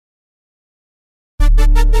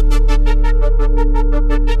And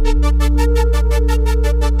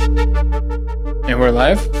we're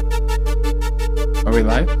live? Are we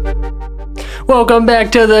live? Welcome back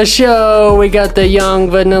to the show. We got the young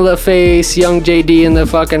vanilla face, young JD in the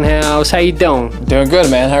fucking house. How you doing? Doing good,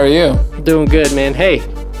 man. How are you? Doing good, man. Hey,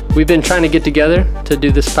 we've been trying to get together to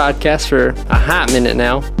do this podcast for a hot minute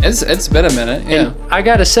now. It's been a minute, yeah. And I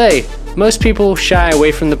gotta say, most people shy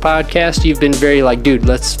away from the podcast. You've been very like, dude,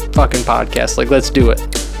 let's fucking podcast. Like, let's do it.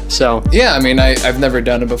 So yeah, I mean, I've never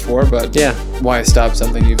done it before, but yeah, why stop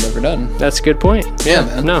something you've never done? That's a good point. Yeah,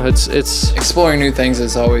 man. No, it's exploring new things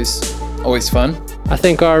is always fun. I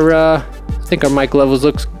think our mic levels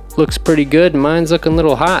looks pretty good. Mine's looking a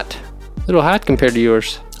little hot compared to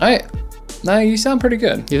yours. No, you sound pretty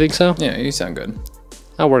good. You think so? Yeah, you sound good.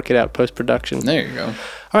 I'll work it out post-production. There you go.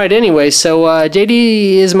 All right, anyway, so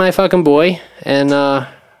JD is my fucking boy. And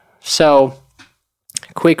so,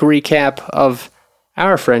 quick recap of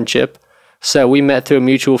our friendship. So we met through a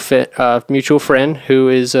mutual friend who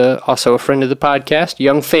is also a friend of the podcast,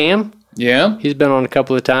 Young Fam. Yeah. He's been on a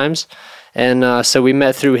couple of times. And so we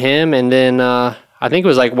met through him. And then I think it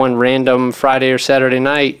was like one random Friday or Saturday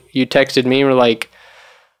night, you texted me and were like,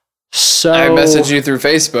 so... I messaged you through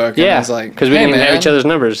Facebook. And I was like, because we didn't even have each other's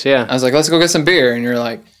numbers. Yeah. I was like, let's go get some beer. And you're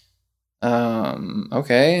like,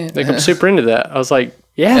 okay. Like, I'm super into that. I was like,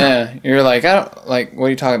 yeah. You're like, what are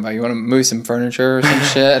you talking about? You want to move some furniture or some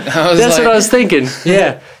shit? That's what I was thinking.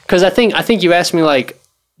 Yeah. Because I think you asked me like,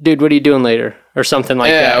 dude, what are you doing later? Or something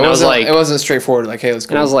like that. And it wasn't straightforward. Like, hey, let's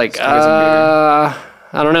go. And I was like,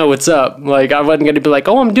 I don't know what's up. Like, I wasn't going to be like,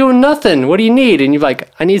 oh, I'm doing nothing. What do you need? And you're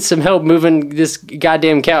like, I need some help moving this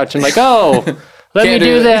goddamn couch. I'm like, oh, let me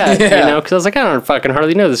do that. Yeah. You know, because I was like, I don't fucking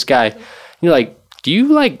hardly know this guy. And you're like, do you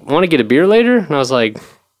like want to get a beer later? And I was like,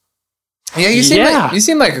 yeah, you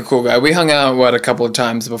seem like a cool guy. We hung out, a couple of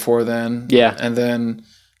times before then. Yeah. And then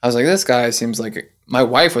I was like, this guy seems like, my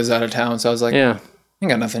wife was out of town. So I was like, yeah, I ain't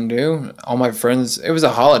got nothing to do. All my friends, it was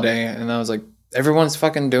a holiday. And I was like, everyone's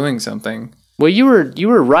fucking doing something. Well, you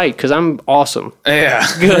were right, because I'm awesome. Yeah.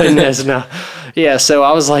 Goodness, no. Yeah, so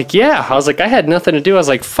I was like, I had nothing to do. I was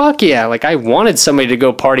like, fuck yeah. Like, I wanted somebody to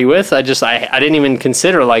go party with. I didn't even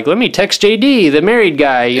consider, like, let me text JD, the married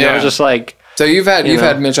guy. You know, I was just like... So you've had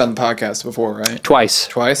Mitch on the podcast before, right?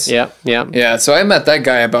 Twice? Yeah. Yeah, so I met that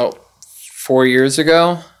guy about 4 years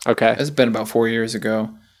ago. Okay. It's been about 4 years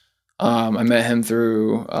ago. I met him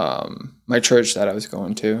through my church that I was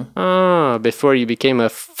going to. Oh, before you became a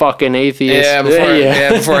fucking atheist. Yeah,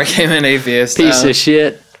 before I became an atheist. Piece of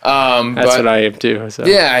shit. That's what I am too. So.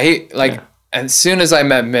 Yeah, as soon as I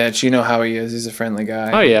met Mitch, you know how he is. He's a friendly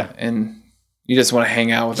guy. Oh, yeah. And you just want to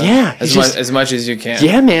hang out with him as much as you can.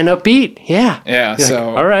 Yeah, man, upbeat. Yeah. Yeah, You're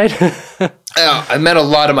so. Like, all right. I met a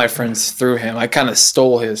lot of my friends through him. I kind of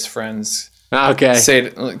stole his friends. Okay.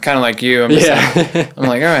 Kind of like you. I'm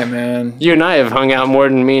like, all right, man. You and I have hung out more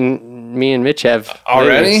than me and Mitch have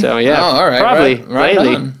already. Lately, so yeah, all right, probably right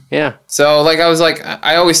lately. On. Yeah. So I was like,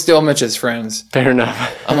 I always steal Mitch's friends. Fair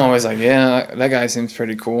enough. I'm always like, yeah, that guy seems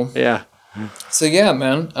pretty cool. Yeah. So yeah,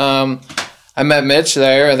 man. I met Mitch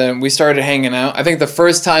there, and then we started hanging out. I think the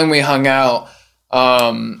first time we hung out,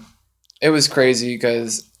 it was crazy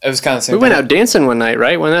because it was kind of same. We went out dancing one night,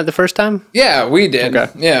 right? Wasn't that the first time? Yeah, we did.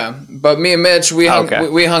 Okay. Yeah, but me and Mitch, we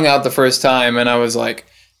hung out the first time, and I was like,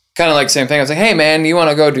 kind of like same thing. I was like, hey man, you want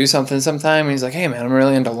to go do something sometime? And he's like, hey man, I'm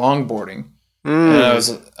really into longboarding. And I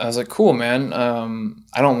was like, cool man.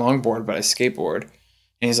 I don't longboard, but I skateboard.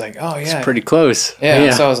 And he's like, oh yeah, it's pretty close.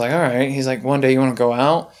 Yeah. So I was like, all right. He's like, one day you want to go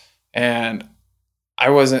out? And I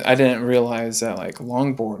didn't realize that like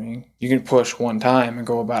longboarding, you can push one time and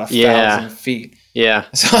go about 1,000 feet. Yeah.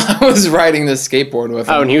 So I was riding this skateboard with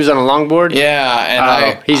him. Oh, and he was on a longboard?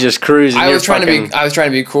 Yeah. And he's just cruising. I was trying to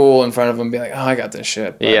be cool in front of him and be like, oh, I got this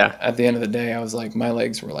shit. But yeah. At the end of the day, I was like, my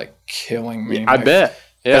legs were like killing me. I bet.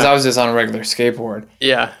 Yeah. Because I was just on a regular skateboard.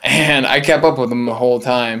 Yeah. And I kept up with him the whole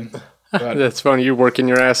time. But, that's funny. You're working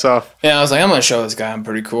your ass off. Yeah, I was like, I'm going to show this guy I'm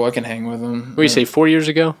pretty cool. I can hang with him. What do you say, 4 years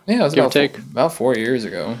ago? Yeah, it was about 4 years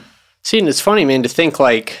ago. See, and it's funny, man, to think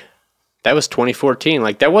like that was 2014.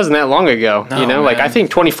 Like that wasn't that long ago. No, you know, man. Like I think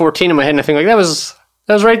 2014 in my head, and I think like that was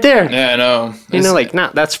right there. Yeah, I know. You know, like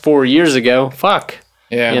that's 4 years ago. Fuck.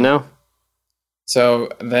 Yeah. You know. So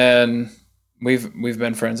then we've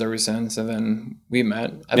been friends ever since, and then we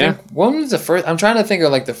met. I think when was the first? I'm trying to think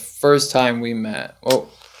of like the first time we met. Well,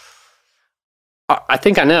 I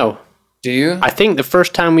think I know. Do you? I think the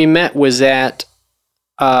first time we met was at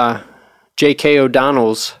J.K.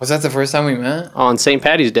 O'Donnell's. Was that the first time we met? On St.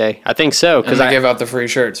 Patty's Day. I think so. Because I gave out the free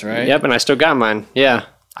shirts, right? Yep, and I still got mine. Yeah.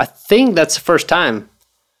 I think that's the first time.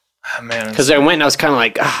 Oh, man. Because I went and I was kind of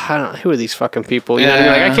like, I don't know, who are these fucking people? You know what I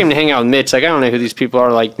mean? Like, I came to hang out with Mitch. Like, I don't know who these people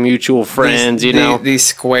are, like, mutual friends, you know? These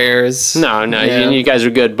squares. No, you guys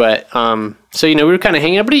are good. But, so, you know, we were kind of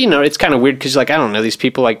hanging out. But, you know, it's kind of weird because, like, I don't know, these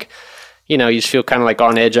people, like, you know, you just feel kind of, like,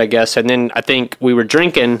 on edge, I guess. And then I think we were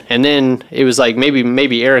drinking. And then it was, like,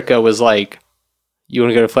 maybe Erica was, like, you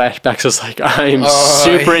want to go to flashbacks? I was like, I'm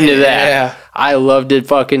super into that. Yeah. I love to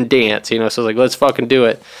fucking dance, you know? So I was like, let's fucking do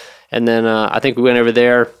it. And then I think we went over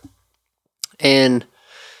there. And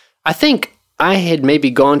I think I had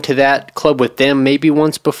maybe gone to that club with them maybe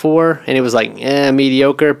once before, and it was like,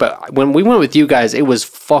 mediocre. But when we went with you guys, it was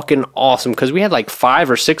fucking awesome because we had like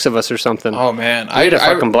 5 or 6 of us or something. Oh, man. I had a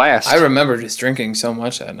fucking blast. I remember just drinking so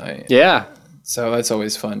much that night. Yeah. So that's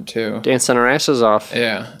always fun, too. Dancing our asses off.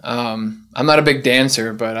 Yeah. I'm not a big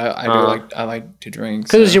dancer, but I like to drink.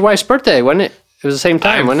 Because it was your wife's birthday, wasn't it? It was the same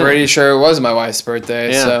time, wasn't it? I'm pretty sure it was my wife's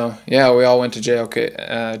birthday. Yeah. So, yeah, we all went to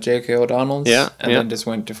J.K. O'Donnell's. Yeah. And then just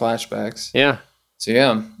went to flashbacks. Yeah. So,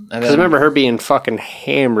 yeah. Because I remember her being fucking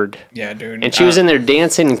hammered. Yeah, dude. And she was in there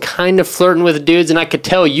dancing and kind of flirting with dudes, and I could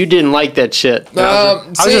tell you didn't like that shit. I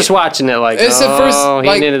was just watching it like, it's the first, he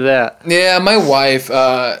ain't into that. Yeah, my wife,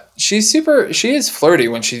 she is flirty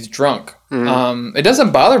when she's drunk. Mm-hmm. It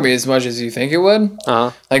doesn't bother me as much as you think it would. Uh-huh.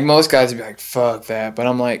 Like, most guys would be like, fuck that. But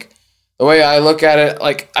I'm like... The way I look at it,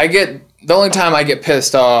 like, the only time I get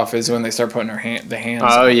pissed off is when they start putting the hands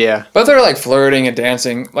on. Yeah. But they're, like, flirting and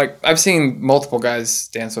dancing. Like, I've seen multiple guys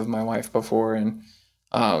dance with my wife before, and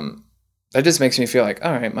that just makes me feel like,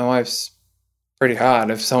 all right, my wife's pretty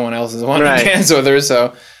hot if someone else is wanting to dance with her,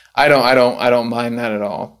 so I don't mind that at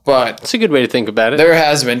all. But it's a good way to think about it. There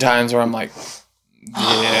has been times where I'm like,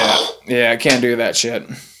 I can't do that shit.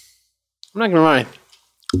 I'm not gonna lie.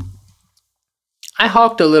 I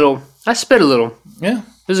hawked a little. I spit a little. Yeah.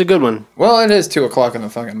 It was a good one. Well, it is 2:00 in the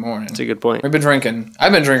fucking morning. That's a good point. I've been drinking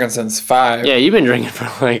since 5. Yeah, you've been drinking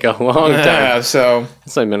for like a long time. Yeah, so.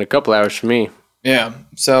 It's only been a couple hours for me. Yeah.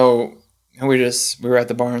 So we were at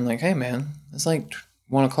the bar and like, hey man, it's like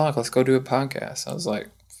 1:00. Let's go do a podcast. I was like,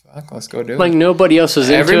 fuck, let's go do it. Like nobody else was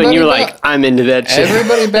into it and you're like, I'm into that shit.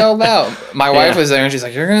 Everybody bailed out. My wife was there and she's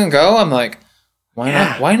like, you're going to go? I'm like, why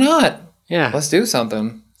not? Why not? Yeah. Let's do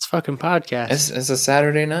something. Fucking podcast. It's a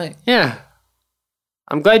Saturday night. Yeah.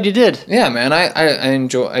 I'm glad you did. Yeah, man.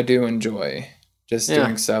 I do enjoy just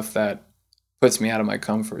doing stuff that puts me out of my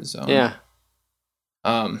comfort zone. Yeah.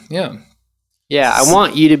 Yeah. Yeah, I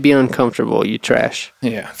want you to be uncomfortable, you trash.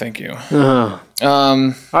 Yeah, thank you.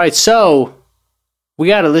 All right, so we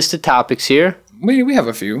got a list of topics here. We have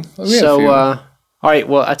a few. All right,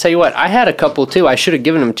 well, I tell you what, I had a couple too. I should have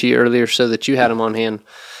given them to you earlier so that you had them on hand.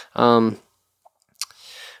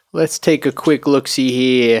 Let's take a quick look-see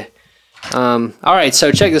here. All right,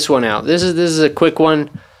 so check this one out. This is a quick one.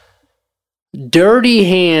 Dirty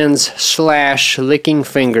hands / licking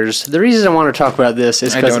fingers. The reason I want to talk about this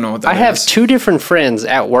is because I have 2 different friends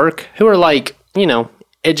at work who are like, you know,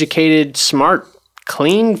 educated, smart,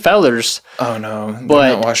 clean fellers. Oh no,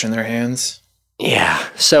 they're not washing their hands. Yeah.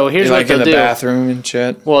 So here's what they'll do. Like in the bathroom and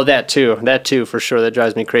shit. Well, that too for sure. That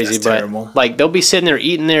drives me crazy. That's terrible. Like they'll be sitting there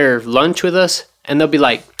eating their lunch with us, and they'll be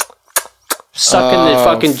like sucking the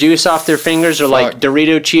fucking juice off their fingers or like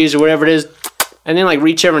Dorito cheese or whatever it is, and then like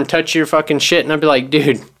reach over and touch your fucking shit, and I'd be like,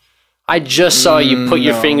 dude, I just saw you put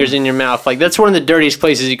your fingers in your mouth. Like that's one of the dirtiest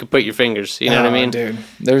places you could put your fingers. You know what I mean? Dude,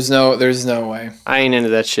 there's no way. I ain't into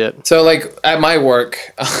that shit. So like at my work,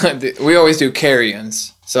 we always do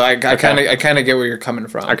carry-ins. So I kind of get where you're coming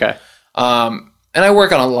from. Okay. And I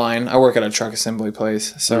work on a line. I work at a truck assembly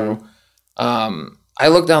place. So I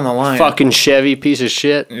look down the line. Fucking Chevy piece of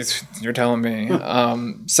shit. You're telling me.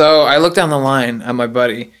 So I look down the line at my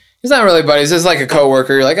buddy. He's not really buddy. He's just like a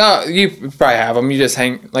coworker. You're like, oh, you probably have him. You just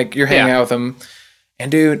hanging out with him.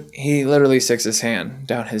 And dude, he literally sticks his hand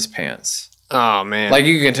down his pants. Oh man. Like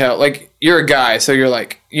you can tell, like you're a guy, so you're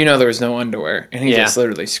like, you know, there's no underwear, and he just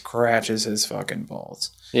literally scratches his fucking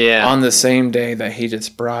balls. Yeah. On the same day that he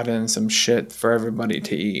just brought in some shit for everybody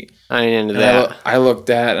to eat. I ain't into that. I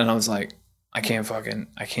looked at and I was like, I can't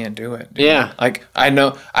do it. Dude. Yeah. Like I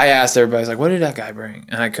asked everybody, I was like, what did that guy bring?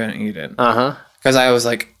 And I couldn't eat it. Because I was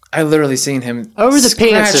like, I literally seen him over the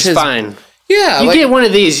pants is fine. Yeah, you get one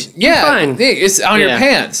of these. Yeah, fine. It's on your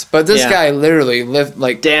pants. But this guy literally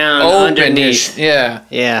down underneath. Yeah.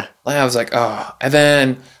 Like I was like, oh. And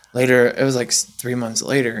then later, it was like 3 months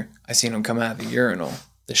later, I seen him come out of the urinal,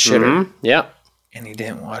 the shitter. Mm-hmm. Yep. And he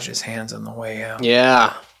didn't wash his hands on the way out.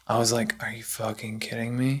 Yeah. I was like, are you fucking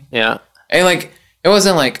kidding me? Yeah. And like, it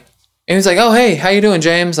wasn't like, he was like, oh, hey, how you doing,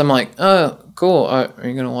 James? I'm like, oh, cool. Are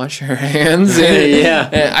you going to wash your hands? Yeah.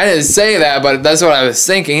 And I didn't say that, but that's what I was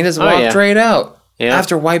thinking. He just walked right out.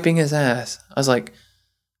 after wiping his ass. I was like,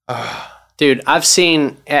 oh. Dude, I've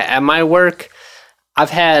seen at my work,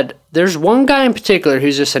 there's one guy in particular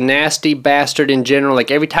who's just a nasty bastard in general. Like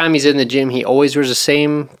every time he's in the gym, he always wears the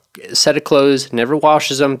same set of clothes, never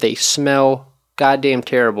washes them. They smell goddamn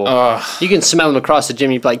terrible. You can smell them across the gym.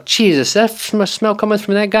 You'd be like, Jesus, that smell coming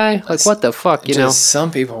from that guy? Like, what the fuck, you know? Some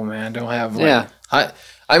people, man, don't have, like,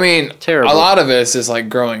 I mean, terrible. A lot of it is like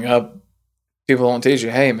growing up. People don't teach you,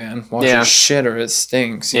 hey, man, wash your shit or it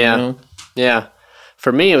stinks, you know? Yeah.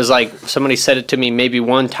 For me, it was like somebody said it to me maybe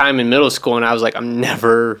one time in middle school, and I was like, I'm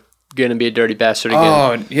never going to be a dirty bastard again.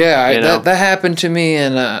 Oh, yeah. That happened to me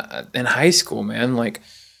in high school, man. Like,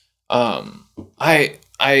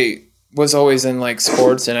 I was always in, like,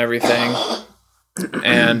 sports and everything.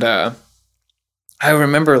 And I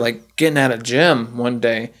remember, like, getting at a gym one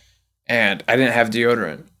day, and I didn't have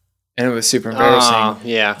deodorant. And it was super embarrassing.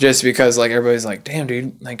 Yeah. Just because, like, everybody's like, damn,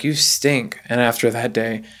 dude, like, you stink. And after that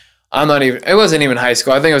day, it wasn't even high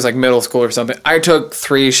school. I think it was like middle school or something. I took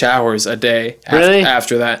 3 showers a day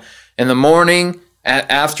after that. In the morning,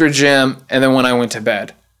 after gym, and then when I went to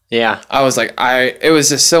bed. Yeah. I was like, it was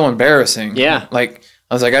just so embarrassing. Yeah. Like,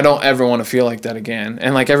 I was like, I don't ever want to feel like that again.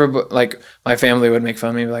 And like my family would make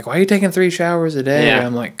fun of me, like, why are you taking 3 showers a day? Yeah.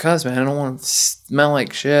 I'm like, cuz, man, I don't want to smell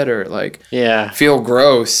like shit or like feel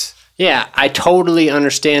gross. Yeah, I totally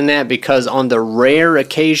understand that because on the rare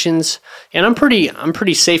occasions, and I'm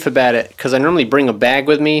pretty safe about it because I normally bring a bag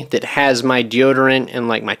with me that has my deodorant and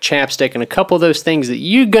like my chapstick and a couple of those things that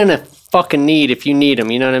you're gonna fucking need if you need them.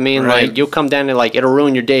 You know what I mean? Right. Like you'll come down to like it'll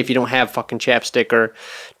ruin your day if you don't have fucking chapstick or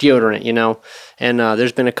deodorant. You know? And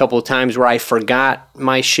there's been a couple of times where I forgot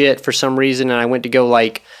my shit for some reason and I went to go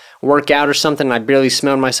like work out or something. And I barely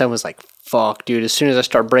smelled myself. I was like, fuck, dude, as soon as I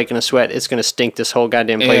start breaking a sweat, it's going to stink this whole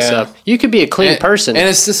goddamn place up. You could be a clean person. And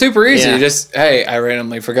it's super easy. Just, hey, I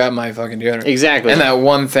randomly forgot my fucking deodorant. Exactly. And that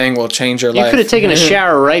one thing will change your life. You could have taken a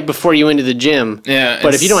shower right before you went to the gym. Yeah.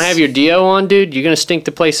 But if you don't have your deo on, dude, you're going to stink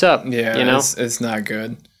the place up. Yeah. You know? It's not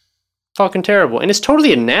good. Fucking terrible. And it's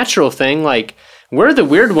totally a natural thing. Like, we're the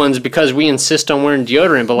weird ones because we insist on wearing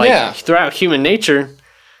deodorant. But, like, throughout human nature,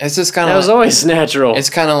 it's just kind of... That was always natural. It's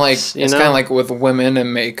kind of like... It's kind of like with women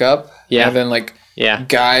and makeup. Yeah. And then, like... Yeah,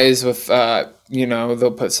 guys with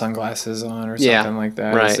they'll put sunglasses on or something like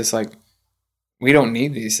that. Right. It's just like we don't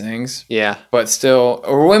need these things. Yeah, but still,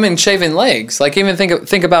 or women shaving legs. Like even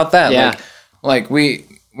think about that. Yeah, like we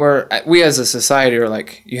as a society are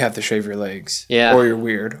like you have to shave your legs. Yeah, or you're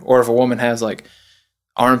weird. Or if a woman has like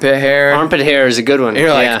armpit hair. Armpit hair is a good one.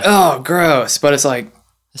 You're like, oh, gross. But it's like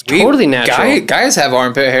it's totally natural. Guys have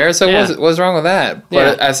armpit hair, so what's wrong with that?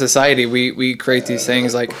 But as society, we create these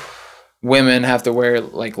things like. Women have to wear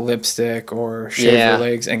like lipstick or shave their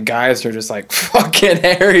legs, and guys are just like fucking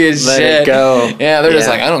hairy as shit. Let it go. Yeah, they're just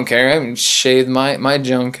like, I don't care. I haven't shaved my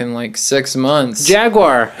junk in like 6 months.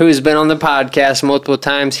 Jaguar, who's been on the podcast multiple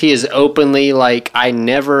times, he is openly like, I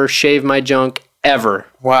never shave my junk ever.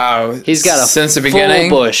 Wow, he's got a since the full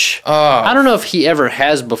beginning bush. Oh, I don't know if he ever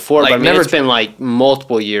has before, like, but it's been like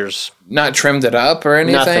multiple years. Not trimmed it up or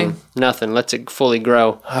anything. Nothing. Lets it fully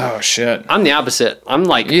grow. Oh shit. I'm the opposite. I'm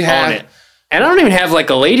like on it. And I don't even have like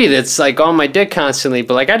a lady that's like on my dick constantly,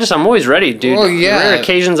 but like I'm always ready, dude. Well, yeah. Rare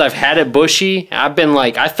occasions I've had it bushy. I've been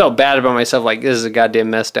like, I felt bad about myself. Like this is a goddamn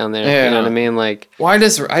mess down there. Yeah. You know what I mean? Like, well, I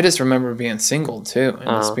just remember being single too, and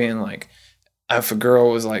just being like, if a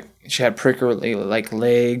girl was like she had prickly like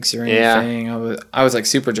legs or anything, I was like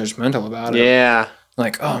super judgmental about it. Yeah.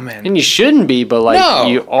 Like, oh man. And you shouldn't be, but like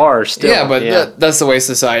you are still. Yeah, but that's the way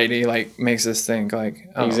society like makes us think. Like,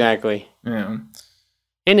 exactly. Yeah.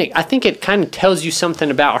 And I think it kind of tells you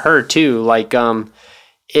something about her too. Like,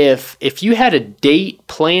 if you had a date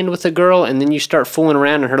planned with a girl and then you start fooling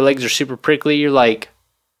around and her legs are super prickly, you're like,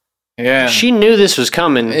 yeah, she knew this was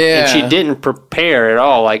coming and she didn't prepare at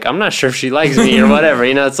all. Like, I'm not sure if she likes me or whatever.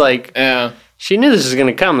 You know, it's like, she knew this was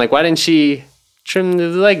gonna come. Like, why didn't she trim the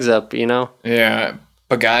legs up? You know? Yeah.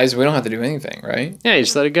 But guys, we don't have to do anything, right? Yeah, you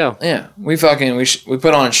just let it go. Yeah, we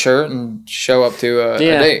put on a shirt and show up to a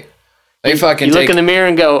date. You look in the mirror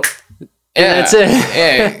and go, that's it.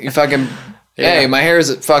 Yeah, you fucking, hey, my hair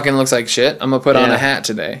fucking looks like shit. I'm going to put on a hat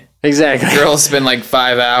today. Exactly. Girls spend like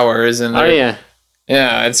 5 hours. And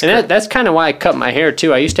yeah, it's and that's kind of why I cut my hair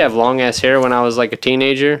too. I used to have long ass hair when I was like a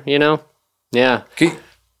teenager, you know? Yeah.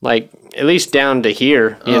 Like at least down to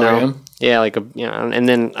here, you know? Yeah, like and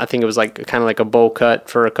then I think it was like kind of like a bowl cut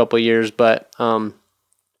for a couple of years. But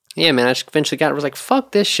yeah, man, I just eventually was like,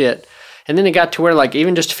 fuck this shit. And then it got to where, like,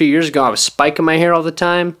 even just a few years ago, I was spiking my hair all the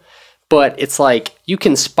time. But it's like, you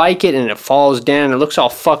can spike it and it falls down. And it looks all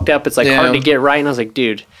fucked up. It's, like, hard to get right. And I was like,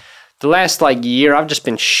 dude, the last like year, I've just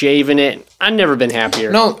been shaving it. I've never been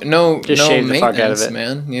happier. Just shave the fuck out of it,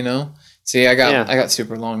 man. You know. See, I got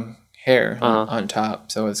super long hair on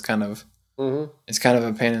top, so it's kind of it's kind of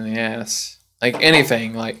a pain in the ass. Like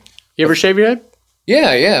anything, like you ever shave your head?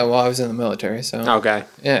 Yeah. Well, I was in the military, so okay.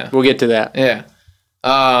 Yeah, we'll get to that. Yeah.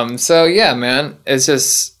 So yeah, man, it's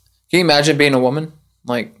just. Can you imagine being a woman,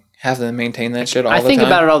 like having to maintain that shit all the time? I think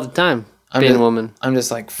about it all the time. Being a woman, I'm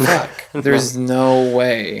just like, fuck. There's no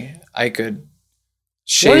way I could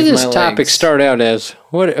shave my legs. What did this topic start out as?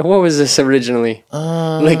 What was this originally?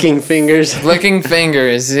 Licking fingers. Licking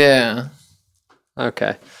fingers, yeah.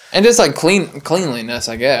 Okay. And just like cleanliness,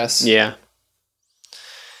 I guess. Yeah.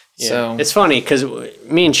 So it's funny because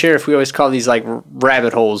me and Sheriff, we always call these like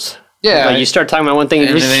rabbit holes. Yeah. Like you start talking about one thing and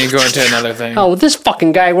then you go into another thing. Oh, this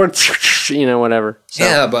fucking guy worked, whatever. So.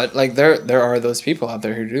 Yeah, but like there are those people out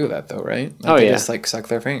there who do that though, right? Like, they just like suck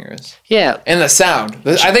their fingers. Yeah. And the sound.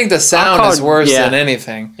 I think the sound is worse than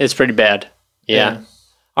anything. It's pretty bad. Yeah.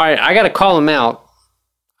 All right, I got to call him out.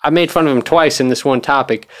 I made fun of him twice in this one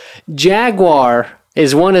topic. Jaguar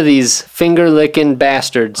is one of these finger-licking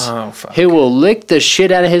bastards who will lick the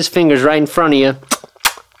shit out of his fingers right in front of you.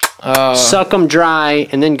 Suck them dry,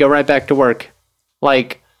 and then go right back to work.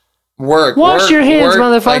 Like, wash your hands,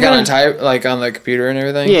 motherfucker. Like on the computer and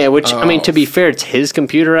everything? Yeah, which, I mean, to be fair, it's his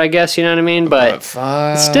computer, I guess, you know what I mean? But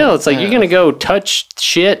still, it's like, you're going to go touch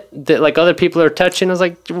shit that, like, other people are touching. I was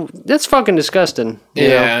like, that's fucking disgusting. You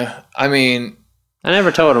know? I mean... I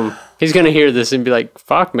never told him. He's going to hear this and be like,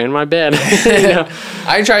 fuck, man, my bad.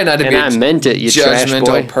 I try not to be I meant it, you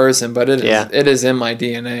judgmental person, but it is in my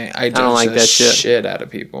DNA. I don't like that shit out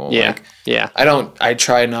of people. Yeah. Like, I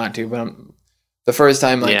try not to, but the first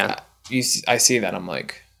time I see that, I'm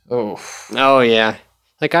like, oh. Oh, yeah.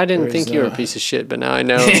 Like, I didn't think you were a piece of shit, but now I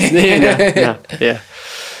know. Yeah.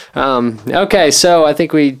 Okay, so I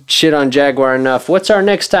think we shit on Jaguar enough. What's our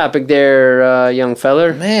next topic there, young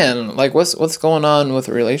feller? Man, like what's going on with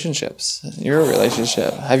relationships? Your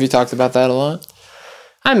relationship. Have you talked about that a lot?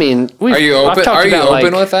 I mean, are you open? Are you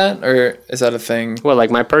open with that, or is that a thing? What,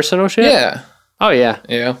 like my personal shit? Yeah. Oh yeah.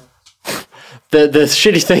 Yeah. The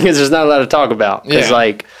shitty thing is there's not a lot to talk about because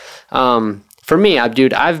for me,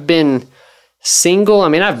 I've been single. I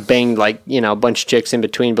mean, I've banged like, a bunch of chicks in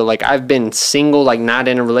between, but like I've been single, like not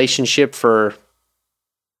in a relationship for,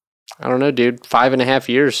 I don't know, dude, 5.5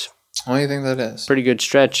 years. What do you think that is? Pretty good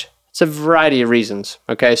stretch. It's a variety of reasons.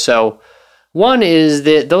 Okay. So one is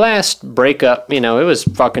that the last breakup, it was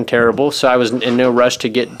fucking terrible. So I was in no rush to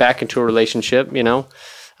get back into a relationship, and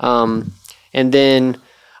then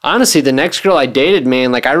honestly, the next girl I dated,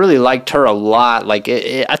 man, like I really liked her a lot. Like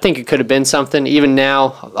I think it could have been something. Even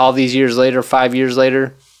now, all these years later, 5 years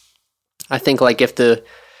later, I think like if the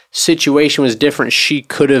situation was different, she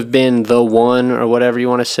could have been the one or whatever you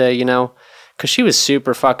want to say, because she was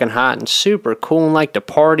super fucking hot and super cool and liked to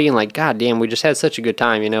party and like, goddamn, we just had such a good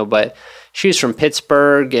time, But she was from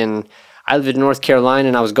Pittsburgh and I lived in North Carolina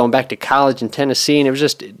and I was going back to college in Tennessee, and it was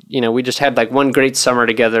just, we just had like one great summer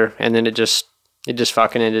together, and then it just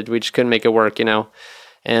fucking ended. We just couldn't make it work,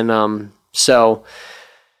 And so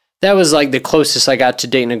that was like the closest I got to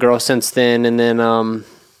dating a girl since then. And then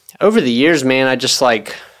over the years, man, I just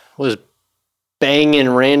like was banging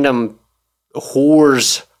random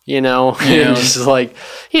whores, and just like,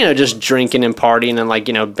 just drinking and partying and like,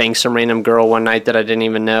 bang some random girl one night that I didn't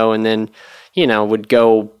even know. And then, would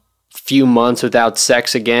go few months without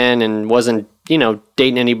sex again and wasn't,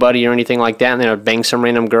 dating anybody or anything like that. And then I'd bang some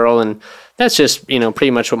random girl, and that's just,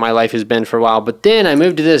 pretty much what my life has been for a while. But then I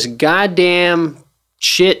moved to this goddamn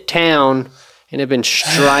shit town and have been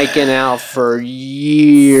striking out for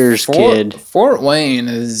years, kid. Fort Wayne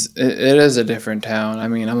is a different town. I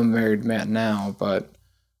mean, I'm a married man now, but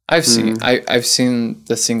I've seen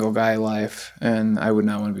the single guy life, and I would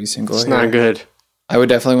not want to be single. It's not good. I would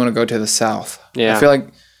definitely want to go to the South. Yeah. I feel like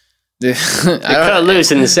they cut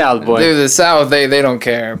loose in the South, boy. Dude, the South, they don't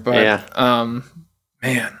care. But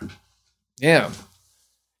man. Yeah.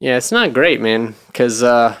 Yeah, it's not great, man, because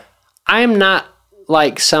I'm not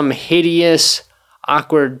like some hideous,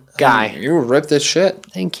 awkward guy. You ripped as shit.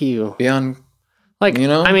 Thank you. Beyond, I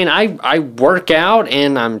mean, I work out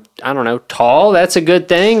and I don't know, tall. That's a good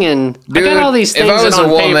thing. And dude, I got all these things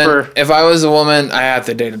paper. If I was a woman, I have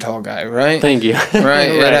to date a tall guy, right? Thank you. Right? Right.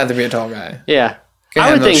 It'd have to be a tall guy. Yeah. Can't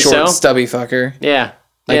I would think short, so. Stubby fucker. Yeah.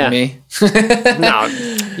 Like me. No,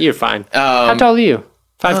 you're fine. How tall are you?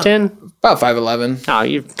 5'10"? About 5'11". Oh,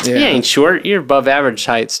 you ain't short. You're above average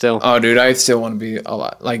height still. Oh, dude, I still want to be a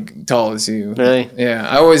lot like tall as you. Really? Yeah,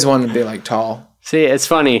 I always wanted to be like tall. See, it's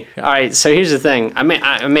funny. All right, so here's the thing. I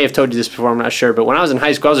may have told you this before. I'm not sure, but when I was in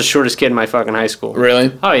high school, I was the shortest kid in my fucking high school.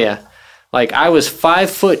 Really? Oh yeah. Like, I was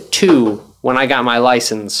 5'2" when I got my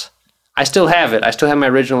license. I still have it. I still have my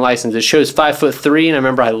original license. It shows 5'3", and I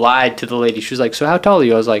remember I lied to the lady. She was like, "So how tall are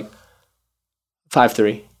you?" I was like,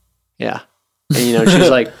 5'3". Yeah. And, you know, she was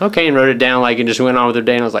like, "Okay," and wrote it down, like, and just went on with her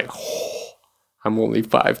day. And I was like, oh, I'm only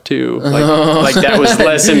 5'2". Like that was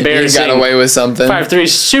less embarrassing. You got away with something. 5'3"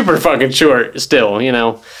 is super fucking short still, you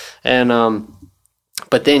know. And,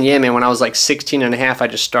 but then, yeah, man, when I was like 16 and a half, I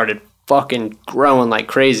just started fucking growing like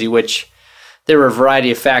crazy, which there were a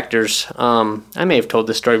variety of factors. I may have told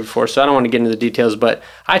this story before, so I don't want to get into the details, but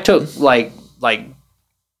I took like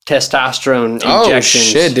testosterone injections.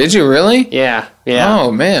 Oh shit, did you really? Yeah.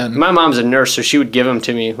 Oh man. My mom's a nurse, so she would give them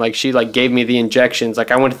to me. Like, she like gave me the injections.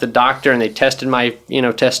 Like, I went to the doctor and they tested my, you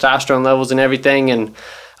know, testosterone levels and everything, and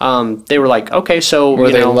they were like, okay, so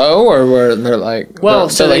were they low, or were they like, well,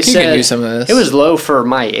 so like, they you said could use some of this. It was low for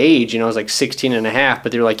my age, you know, I was like 16 and a half,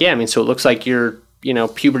 but they were like, yeah, I mean, so it looks like you're, you know,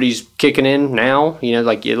 puberty's kicking in now, you know,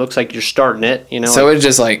 like it looks like you're starting it, you know. So like, it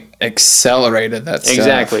just like accelerated that stuff.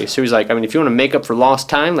 Exactly. So he's like, I mean, if you want to make up for lost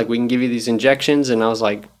time, like we can give you these injections. And I was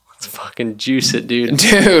like, let's fucking juice it, dude.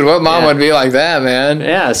 Dude, what mom would be like that, man?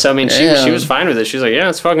 Yeah. So I mean, she was fine with it. She was like, yeah,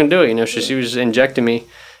 let's fucking do it. You know, she was injecting me.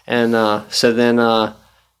 And so then,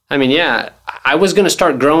 I mean, yeah, I was going to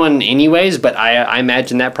start growing anyways, but I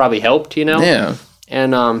imagine that probably helped, you know? Yeah.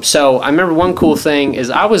 And so I remember one cool thing is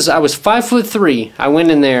I was 5'3". I went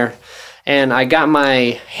in there and I got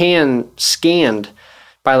my hand scanned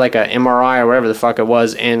by like a MRI or whatever the fuck it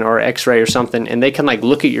was, or X-ray or something, and they can like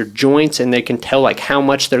look at your joints and they can tell like how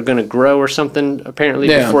much they're going to grow or something apparently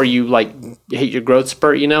before you like hit your growth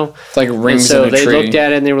spurt, you know? It's like rings in a tree. So they looked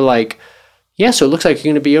at it and they were like, yeah, so it looks like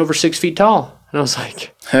you're going to be over 6 feet tall. And I was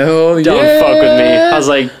like, hell yeah. Don't fuck with me. I was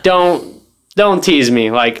like, don't tease me.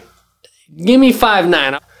 Like, give me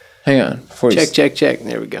 5'9". Hang on. Check.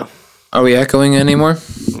 There we go. Are we echoing anymore?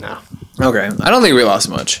 No. Okay. I don't think we lost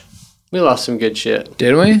much. We lost some good shit.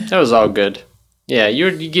 Did we? That was all good. Yeah,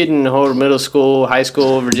 you're getting the whole middle school, high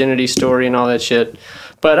school virginity story and all that shit.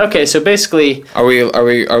 But okay, so basically, are we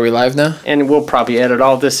live now? And we'll probably edit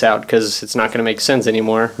all this out because it's not going to make sense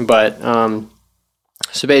anymore. But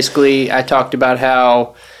so basically, I talked about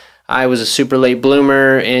how I was a super late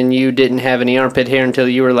bloomer and you didn't have any armpit hair until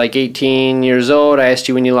you were like 18 years old. I asked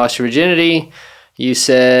you when you lost your virginity. You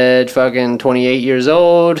said fucking 28 years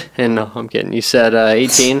old. And no, I'm kidding. You said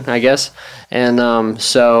 18, I guess. And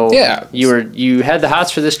so yeah, you had the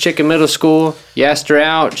hots for this chick in middle school. You asked her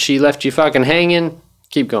out. She left you fucking hanging.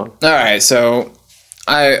 Keep going. All right. So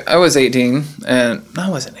I was 18 and I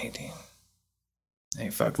wasn't 18. Hey,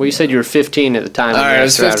 fuck. Well, you said you were 15 at the time. All right, I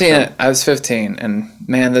was 15. I was 15, and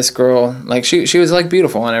man, this girl, like, she was like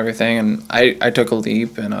beautiful and everything, and I took a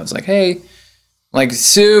leap, and I was like, hey, like,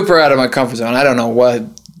 super out of my comfort zone. I don't know what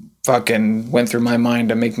fucking went through my mind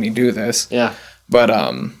to make me do this. Yeah, but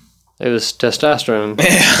it was testosterone.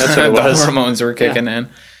 Yeah, that's what it was. The hormones were kicking in,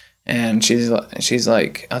 and she's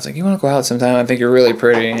like, I was like, you want to go out sometime? I think you're really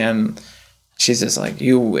pretty, and she's just like,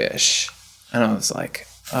 you wish, and I was like,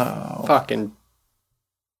 oh, fucking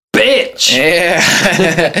bitch. Yeah.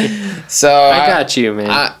 So I got you, man.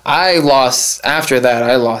 I lost after that.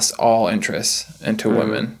 I lost all interest into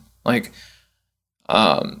women. Like,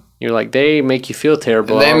 you're like, they make you feel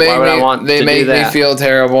terrible. They make me feel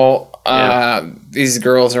terrible. These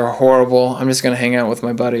girls are horrible. I'm just gonna hang out with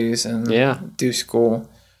my buddies and do school.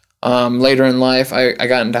 Later in life, I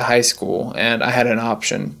got into high school and I had an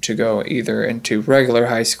option to go either into regular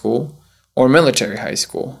high school or military high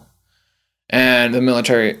school. And the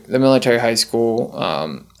military high school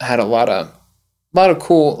had a lot of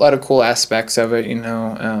cool aspects of it, you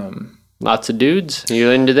know. Lots of dudes. You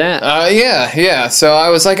into that? Yeah. So I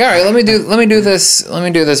was like, all right, let me do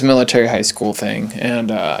this military high school thing,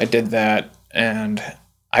 and I did that, and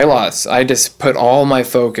I lost. I just put all my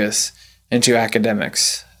focus into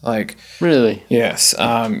academics. Like, really? Yes.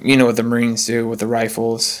 You know what the Marines do with the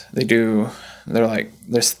rifles? They're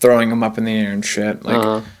just throwing them up in the air and shit.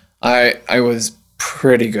 Like. I was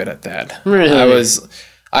pretty good at that. Really?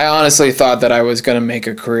 I honestly thought that I was going to make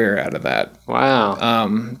a career out of that.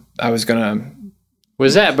 Wow. I was going to...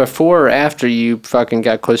 Was that before or after you fucking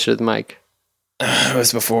got closer to the mic? It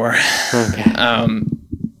was before. Okay.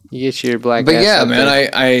 You get your black but ass yeah, man,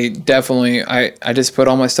 there. I definitely... I just put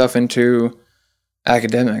all my stuff into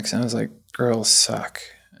academics. And I was like, girls suck.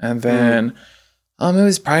 And then... it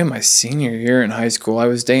was probably my senior year in high school. I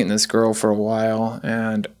was dating this girl for a while,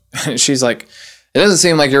 and she's like, "It doesn't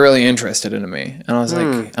seem like you're really interested in me." And I was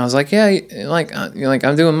like, "Yeah, like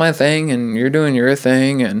I'm doing my thing, and you're doing your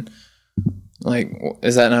thing, and like,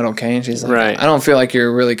 is that not okay?" And she's like, "Right. I don't feel like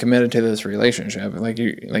you're really committed to this relationship. Like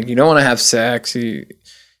you don't want to have sex. You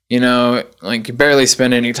you know, like you barely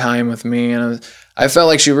spend any time with me. And I felt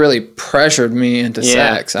like she really pressured me into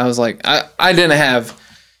sex. I was like, I didn't have,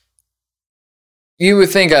 you would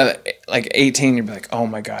think like 18, you'd be like, oh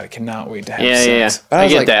my God, I cannot wait to have sex. Yeah. But I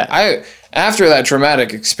was get like, that. After that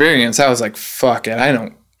traumatic experience, I was like, fuck it, I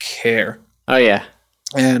don't care. Oh yeah.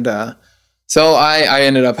 And so I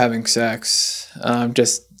ended up having sex,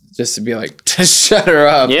 just to be like, to shut her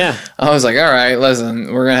up. Yeah. I was like, all right,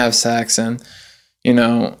 listen, we're gonna have sex, and you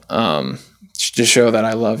know, to show that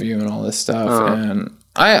I love you and all this stuff. And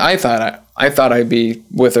I thought I'd be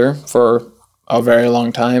with her for a very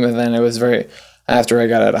long time, and then it was after I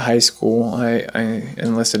got out of high school, I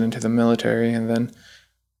enlisted into the military, and then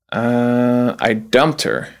I dumped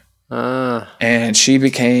her, and she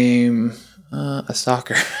became a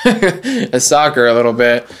stalker, a little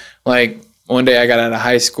bit. Like one day I got out of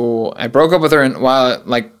high school, I broke up with her, and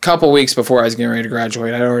like a couple weeks before I was getting ready to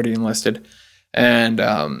graduate, I'd already enlisted, and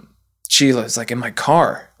she was like in my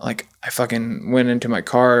car. Like I fucking went into my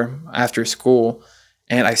car after school,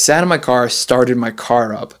 and I sat in my car, started my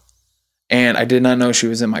car up, and I did not know she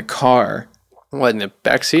was in my car. What, in the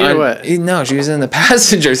backseat or what? No, she was in the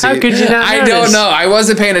passenger seat. How could you not notice? I don't know. I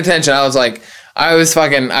wasn't paying attention. I was like, I was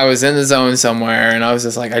in the zone somewhere, and I was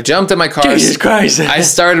just like, I jumped in my car. Jesus Christ. I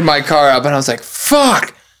started my car up, and I was like,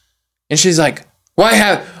 fuck. And she's like,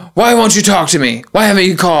 why won't you talk to me? Why haven't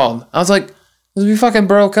you called? I was like, because we fucking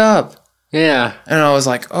broke up. Yeah. And I was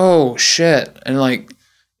like, oh shit. And like,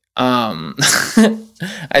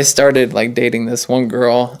 I started like dating this one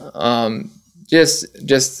girl,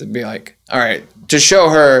 just to be like, all right, to show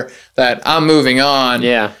her that I'm moving on.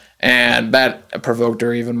 Yeah. And that provoked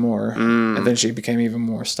her even more. And then she became even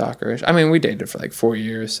more stalkerish. I mean, we dated for like 4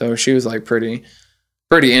 years, so she was like pretty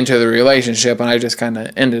into the relationship, and I just kind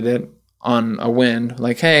of ended it on a whim.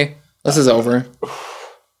 Like, hey, this is over.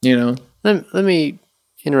 You know? Let me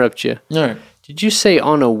interrupt you. All right. Did you say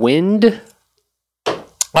on a wind?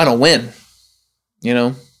 On a win. You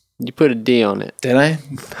know? You put a D on it. Did I?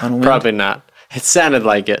 On a win? Probably not. It sounded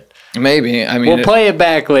like it. Maybe. I mean, we'll play it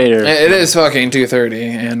back later. It is fucking 2:30,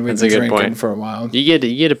 and we've That's been a good drinking point. for a while. You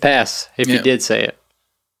get a pass if you did say it.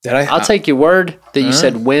 Did I? I'll take your word that you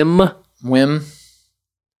said whim. Whim?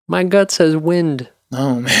 My gut says wind.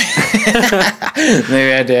 Oh, man.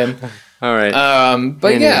 Maybe I did. All right.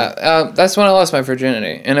 But anyway. That's when I lost my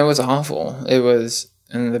virginity, and it was awful. It was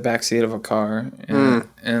in the backseat of a car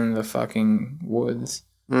in the fucking woods,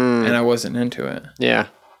 and I wasn't into it. Yeah.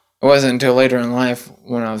 It wasn't until later in life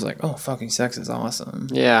when I was like, oh, fucking sex is awesome.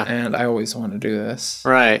 Yeah. And I always want to do this.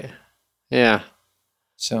 Right. Yeah.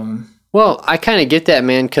 So. Well, I kind of get that,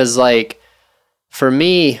 man, because, like, for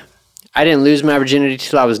me, I didn't lose my virginity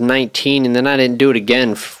till I was 19, and then I didn't do it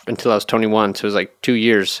again until I was 21, so it was, like, 2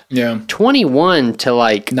 years. Yeah. 21 to,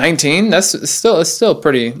 like... 19? It's still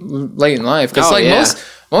pretty late in life. Because,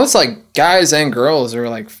 most, like, guys and girls are,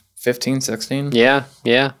 like... 15, 16? Yeah.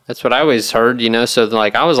 That's what I always heard, you know? So,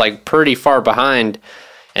 like, I was, like, pretty far behind.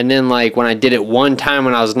 And then, like, when I did it one time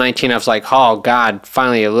when I was 19, I was like, oh, God,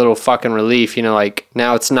 finally a little fucking relief, you know? Like,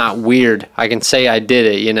 now it's not weird. I can say I did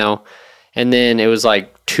it, you know? And then it was,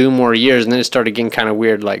 like, 2 more years, and then it started getting kind of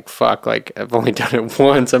weird. Like, fuck, like, I've only done it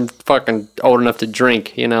once. I'm fucking old enough to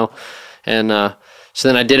drink, you know? And so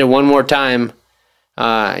then I did it one more time.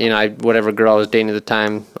 You know, whatever girl I was dating at the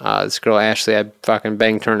time, this girl Ashley, I fucking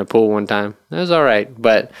banged her in the pool one time. It was all right,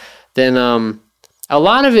 but then a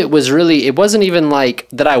lot of it was really, it wasn't even like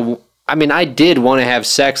that. I mean, I did want to have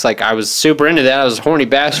sex, like I was super into that. I was a horny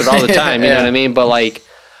bastard all the time, you know what I mean? But like,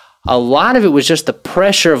 a lot of it was just the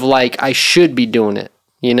pressure of like I should be doing it.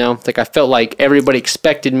 You know, like I felt like everybody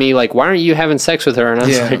expected me. Like, why aren't you having sex with her? And I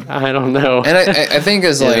was like, I don't know. And I think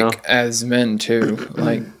as like as men too,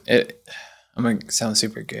 like it. I'm gonna sound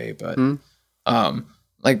super gay, but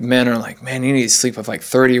like men are like, man, you need to sleep with like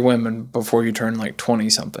 30 women before you turn like 20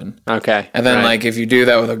 something. Okay. And then like if you do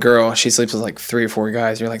that with a girl, she sleeps with like 3 or 4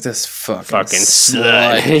 guys. You're like, this fucking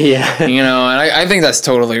slut. Yeah. You know, and I think that's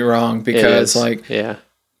totally wrong because like,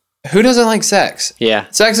 who doesn't like sex? Yeah.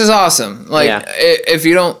 Sex is awesome. Like if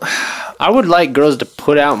you don't, I would like girls to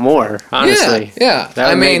put out more. Honestly. Yeah. That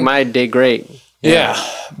would make my day great. Yeah.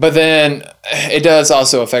 But then it does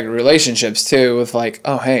also affect relationships too with like,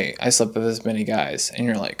 oh, hey, I slept with this many guys. And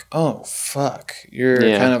you're like, oh, fuck. You're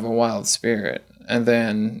kind of a wild spirit. And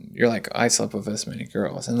then you're like, I slept with this many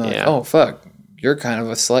girls. And they're like, oh, fuck. You're kind of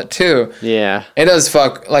a slut too. Yeah. It does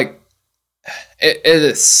fuck. Like, it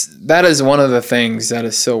is. That is one of the things that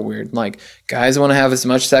is so weird. Like, guys want to have as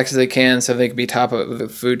much sex as they can so they can be top of the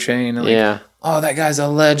food chain. And like, oh, that guy's a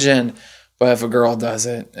legend. But if a girl does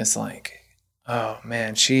it, it's like, oh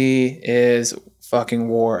man, she is fucking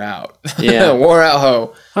wore out. Yeah. Wore out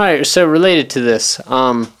hoe. All right, so related to this,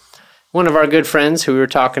 one of our good friends who we were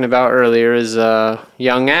talking about earlier is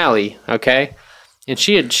young Allie, okay? And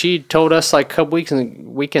she told us like a couple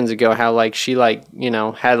weekends ago how like she like,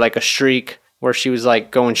 had like a streak where she was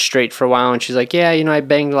like going straight for a while, and she's like, yeah, I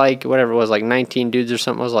banged like whatever it was, like 19 dudes or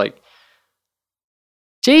something. I was like,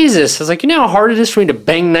 Jesus. I was like, you know how hard it is for me to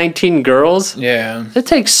bang 19 girls? Yeah. It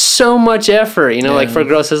takes so much effort, like for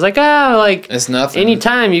girls, it's like, it's nothing.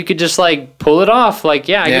 Anytime you could just like pull it off. Like,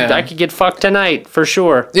 I could get fucked tonight for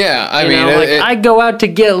sure. Yeah. I mean, I go out to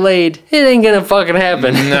get laid. It ain't gonna fucking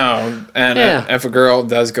happen. No. And if a girl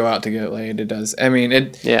does go out to get laid, it does. I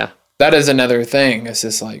mean, that is another thing. It's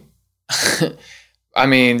just like, I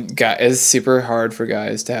mean, it's super hard for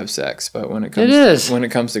guys to have sex, but when it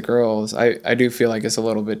comes to girls, I do feel like it's a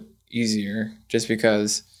little bit easier just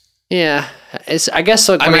because. Yeah, I guess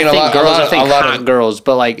like when I think girls, I think hot girls,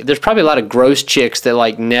 but like there's probably a lot of gross chicks that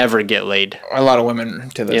like never get laid. A lot of women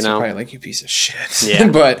to this are probably like, you piece of shit. Yeah,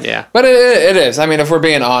 but it is. I mean, if we're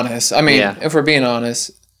being honest, if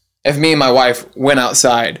me and my wife went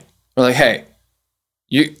outside, we're like, hey,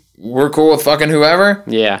 we're cool with fucking whoever.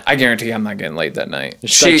 Yeah. I guarantee I'm not getting laid that night.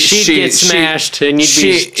 She'd get smashed and you'd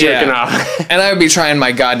be jerking off. And I would be trying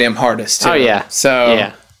my goddamn hardest too. Oh yeah.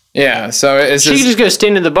 So so it's she could just go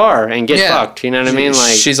stand in the bar and get fucked. You know what I mean?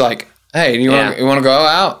 Like she's like, hey, you want to go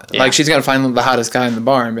out? Yeah. Like she's gonna find the hottest guy in the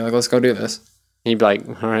bar and be like, let's go do this. And you'd be like,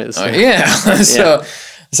 all right, let's do it.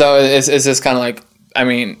 So it's just kind of like, I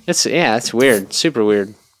mean, it's weird, super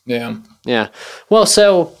weird. Yeah. Yeah. Well,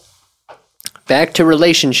 so. Back to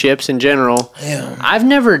relationships in general. Yeah. I've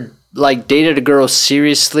never like dated a girl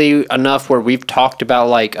seriously enough where we've talked about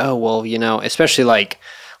like, oh well, especially like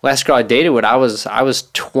last girl I dated with, I was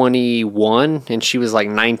 21 and she was like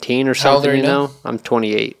 19 or something. How old are you now? I'm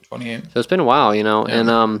 28. 28. So it's been a while, Yeah.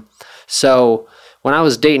 And so when I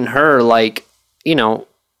was dating her, like,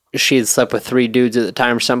 she had slept with 3 dudes at the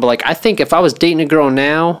time or something. But like I think if I was dating a girl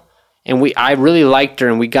now, and I really liked her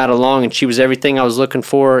and we got along and she was everything I was looking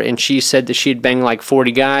for and she said that she'd bang like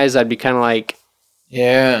 40 guys, I'd be kind of like,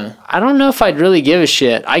 yeah. I don't know if I'd really give a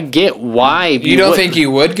shit. I get why. You don't think you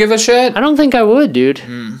would give a shit? I don't think I would, dude.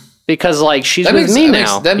 Because like she's with me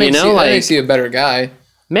now. That makes you a better guy.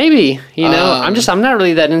 Maybe, I'm not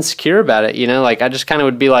really that insecure about it, like I just kind of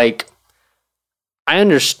would be like, I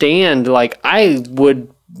understand, like I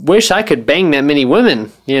would wish I could bang that many women,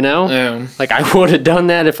 Yeah. Like I would have done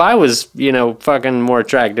that if I was, fucking more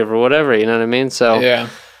attractive or whatever, you know what I mean? So yeah.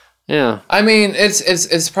 I mean,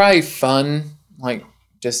 it's probably fun, like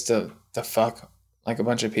just to fuck like a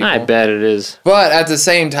bunch of people. I bet it is. But at the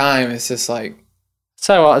same time, it's just like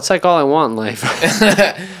it's like all I want in life.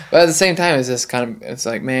 But at the same time, it's just it's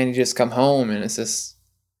like, man, you just come home and it's just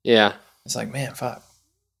it's like, man, fuck.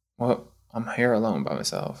 Well, I'm here alone by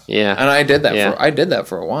myself. Yeah. And I did that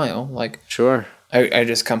for a while. Like, sure. I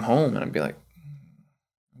just come home and I'd be like,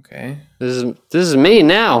 okay. This is me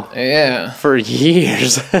now. Yeah. For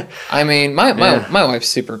years. I mean, my wife's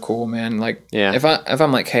super cool, man. Like, if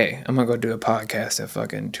I'm like, hey, I'm gonna go do a podcast at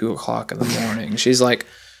fucking 2:00 in the morning, she's like,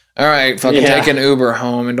 all right, fucking take an Uber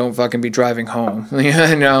home and don't fucking be driving home.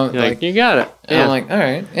 Like you got it. And I'm like, all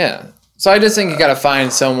right, yeah. So I just think you gotta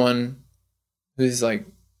find someone who's like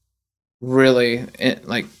really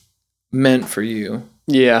like meant for you.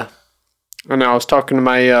 Yeah. I know. I was talking to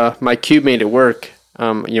my my cube mate at work.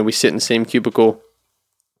 We sit in the same cubicle,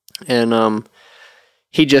 and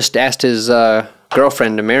he just asked his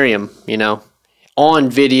girlfriend to marry him. On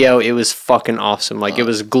video, it was fucking awesome. Like it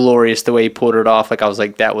was glorious the way he pulled it off. Like I was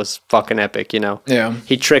like, that was fucking epic. Yeah.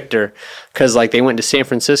 He tricked her because like they went to San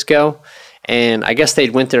Francisco. And I guess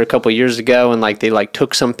they'd went there a couple of years ago and like they like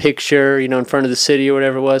took some picture, in front of the city or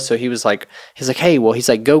whatever it was. So he's like, hey, well, he's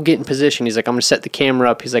like, go get in position. He's like, I'm going to set the camera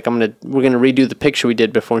up. He's like, we're going to redo the picture we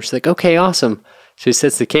did before. And she's like, okay, awesome. So he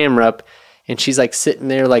sets the camera up and she's like sitting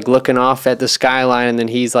there like looking off at the skyline. And then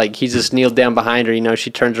he's just kneeled down behind her. She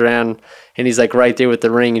turns around and he's like right there with the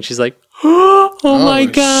ring. And she's like, oh my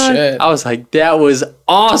God. Shit. I was like, that was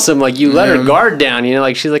awesome. Like you let her guard down,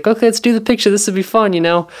 like she's like, okay, let's do the picture. This would be fun,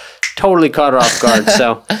 Totally caught her off guard.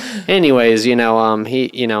 So anyways, he,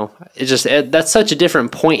 it's just, that's such a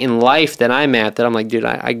different point in life that I'm at that I'm like, dude,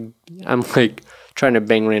 I'm like trying to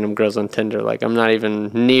bang random girls on Tinder. Like I'm not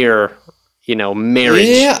even near, marriage.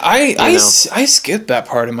 Yeah. I skipped that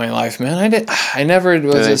part of my life, man. I never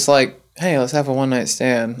was just like, hey, let's have a one night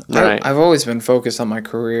stand. Right. I've always been focused on my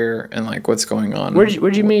career and like what's going on.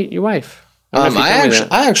 Where'd you meet your wife? I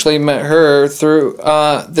actually met her through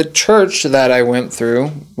the church that I went through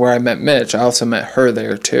where I met Mitch. I also met her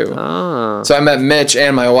there too. Ah. So I met Mitch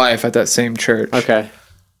and my wife at that same church. Okay.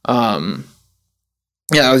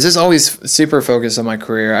 yeah, I was just always super focused on my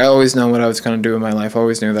career. I always know what I was going to do in my life. I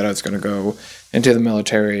always knew that I was going to go into the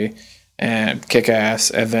military and kick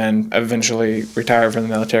ass and then eventually retire from the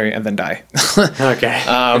military and then die. Okay.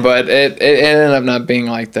 But it ended up not being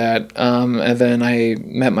like that. And then I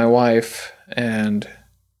met my wife and,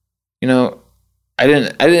 you know,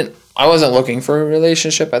 I wasn't looking for a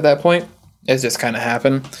relationship at that point. It just kind of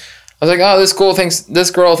happened. I was like, oh,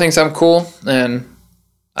 this girl thinks I'm cool and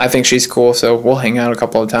I think she's cool, so we'll hang out a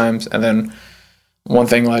couple of times. And then one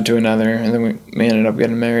thing led to another, and then we ended up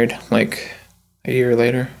getting married like a year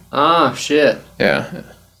later. Oh, shit. Yeah,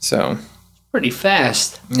 so. Pretty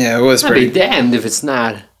fast. Yeah, it was pretty. I'd be damned if it's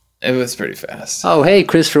not. It was pretty fast. Oh, hey,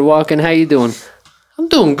 Christopher Walken, how you doing? I'm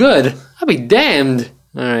doing good. I'll be damned.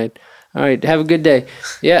 All right, have a good day.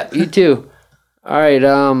 Yeah, you too. All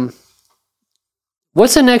right,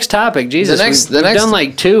 what's the next topic? Jesus, we've done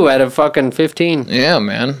like 2 out of fucking 15. Yeah,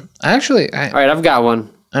 man. All right, I've got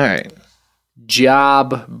one. All right.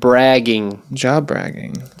 Job bragging. Job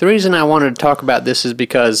bragging. The reason I wanted to talk about this is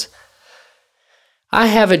because I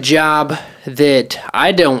have a job that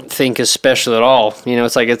I don't think is special at all. You know,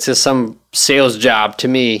 it's just some sales job to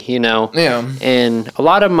me, you know. Yeah. And a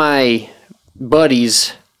lot of my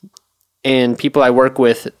buddies and people I work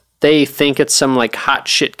with, they think it's some like hot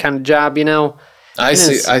shit kind of job, you know. I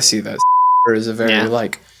see that as a very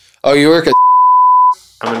like, oh, you work at.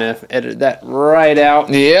 I'm gonna edit that right out.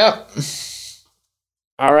 Yep.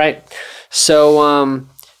 All right. So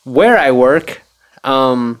where I work,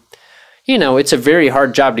 you know, it's a very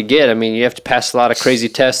hard job to get. I mean, you have to pass a lot of crazy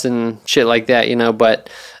tests and shit like that, you know.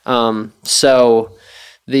 But so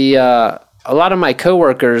a lot of my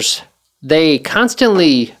coworkers, they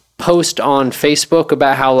constantly post on Facebook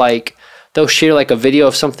about how like they'll share like a video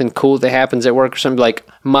of something cool that happens at work or something like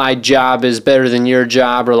my job is better than your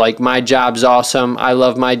job or like my job's awesome. I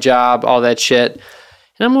love my job, all that shit. And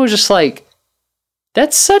I'm always just like,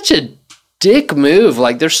 that's such a dick move.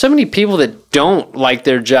 Like there's so many people that don't like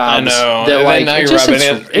their jobs. I know. That, like, now you're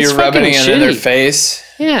rubbing it in their face.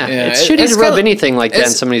 Yeah. It's shitty to rub anything like that in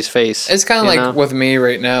somebody's face. It's kind of like with me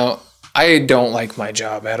right now. I don't like my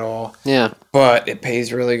job at all. Yeah. But it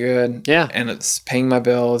pays really good. Yeah. And it's paying my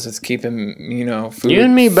bills. It's keeping, you know, food, you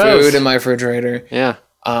and me both. Food in my refrigerator. Yeah.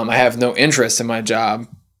 I have no interest in my job.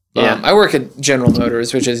 Yeah. I work at General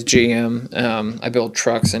Motors, which is GM. I build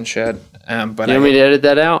trucks and shit. But you want me to edit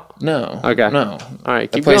that out? No. Okay. No. All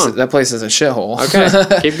right, keep going. That place is a shithole.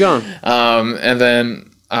 Okay, keep going. And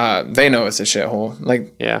then they know it's a shithole.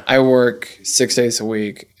 Like, yeah. I work 6 days a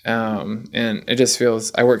week. And it just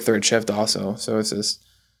feels, I work third shift also, so it's just,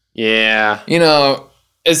 yeah, you know,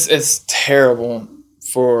 it's terrible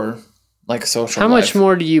for like social How life. much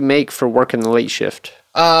more do you make for working the late shift?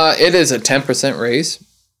 It is a 10% raise,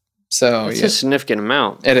 so it's a significant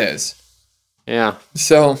amount. It is. Yeah.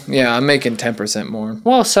 So yeah, I'm making 10% more.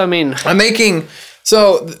 Well, so I mean,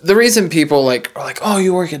 so the reason people are like, oh,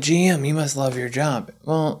 you work at GM, you must love your job.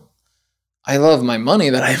 Well, I love my money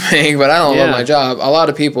that I make, but I don't love my job. A lot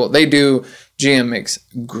of people, they do. GM makes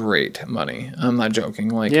great money. I'm not joking.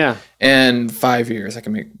 Like, in 5 years, I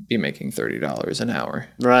can be making $30 an hour.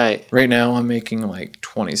 Right. Right now, I'm making like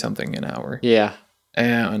 20 something an hour. Yeah.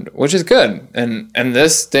 And which is good. And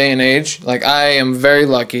this day and age, like I am very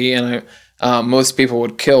lucky, and most people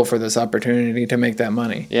would kill for this opportunity to make that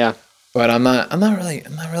money. Yeah. But I'm not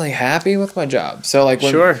really happy with my job. So like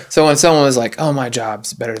when when someone was like, "Oh, my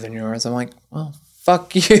job's better than yours," I'm like, "Well,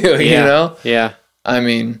 fuck you," you know? Yeah. I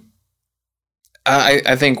mean,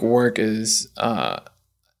 I think work is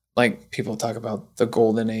like people talk about the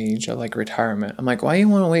golden age of like retirement. I'm like, why do you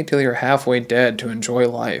want to wait till you're halfway dead to enjoy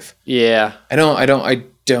life? Yeah. I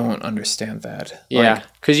don't understand that. Yeah,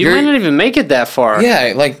 because you might not even make it that far.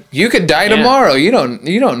 Yeah, like you could die tomorrow. You don't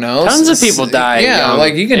know. Tons of people die. Yeah,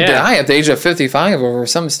 like you can die at the age of 55 over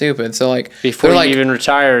something stupid. So like before you even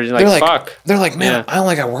retire, you're like, fuck. They're like, man,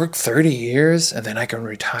 I work 30 years and then I can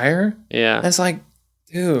retire. Yeah, and it's like,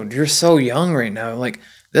 dude, you're so young right now. Like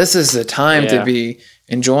this is the time to be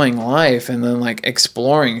enjoying life and then like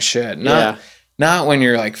exploring shit. Not when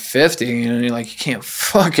you're like 50 and you're like, you can't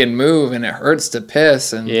fucking move and it hurts to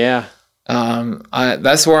piss. And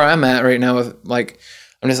that's where I'm at right now with like,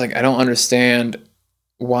 I'm just like, I don't understand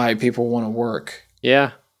why people want to work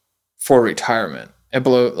for retirement.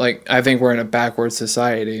 I think we're in a backward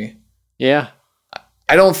society. Yeah.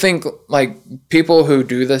 I don't think like people who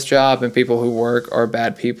do this job and people who work are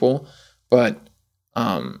bad people, but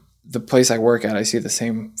the place I work at, I see the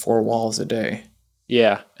same 4 walls a day.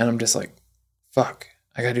 Yeah. And I'm just like, fuck,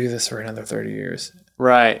 I gotta do this for another 30 years.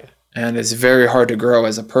 Right. And it's very hard to grow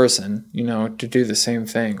as a person, you know, to do the same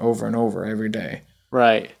thing over and over every day.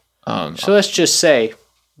 Right. So let's just say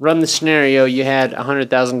run the scenario. You had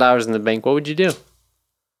 $100,000 in the bank. What would you do?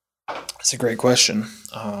 That's a great question.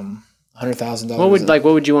 $100,000.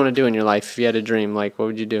 What would you want to do in your life if you had a dream? Like, what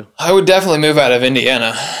would you do? I would definitely move out of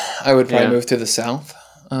Indiana. I would probably move to the South.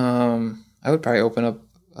 I would probably open up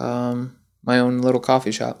my own little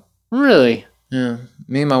coffee shop. Really? Yeah.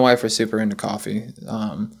 Me and my wife are super into coffee.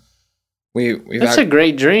 That's a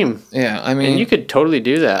great dream. Yeah, I mean, and you could totally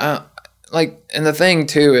do that. And the thing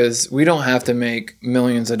too is we don't have to make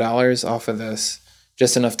millions of dollars off of this,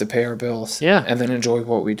 just enough to pay our bills. Yeah, and then enjoy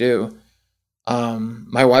what we do.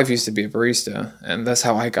 My wife used to be a barista, and that's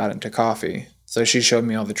how I got into coffee. So she showed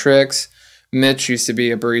me all the tricks. Mitch used to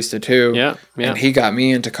be a barista too. Yeah. And he got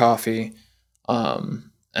me into coffee.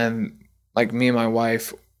 And like me and my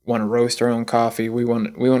wife want to roast our own coffee. We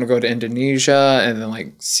want to go to Indonesia and then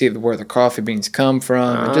like see where the coffee beans come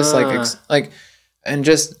from, and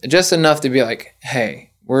just just enough to be like,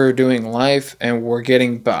 hey, we're doing life and we're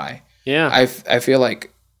getting by. Yeah, I feel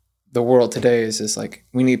like the world today is just like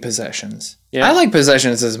we need possessions. Yeah, I like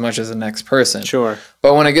possessions as much as the next person. Sure,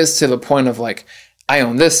 but when it gets to the point of like I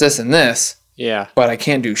own this, this, and this, but I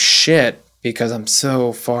can't do shit because I'm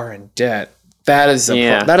so far in debt. That is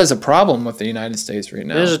a problem with the United States right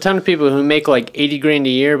now. There's a ton of people who make like $80,000 a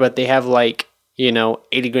year, but they have like,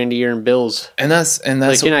 $80,000 a year in bills. And that's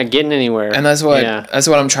like you're not getting anywhere. And that's what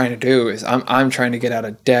I'm trying to do is I'm trying to get out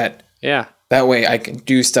of debt. Yeah. That way I can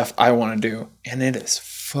do stuff I want to do, and it is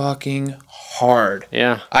fucking hard.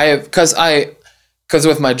 Yeah. Because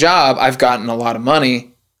with my job I've gotten a lot of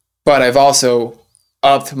money, but I've also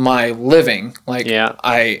upped my living. Like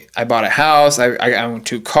I bought a house. I own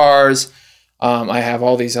 2 cars. I have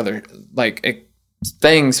all these other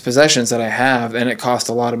possessions that I have, and it costs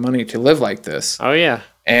a lot of money to live like this. Oh yeah.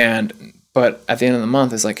 But at the end of the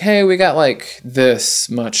month, it's like, hey, we got like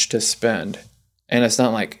this much to spend, and it's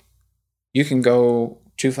not like you can go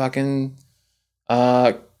to fucking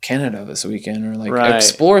Canada this weekend or like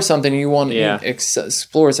explore something you want.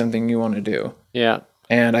 Explore something you want to do. Yeah.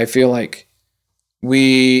 And I feel like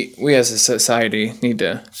we as a society need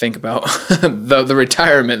to think about the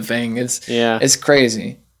retirement thing. It's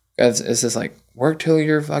crazy. It's just like work till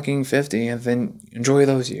you're fucking 50 and then enjoy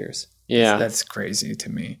those years. Yeah, that's crazy to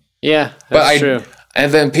me. Yeah, that's true.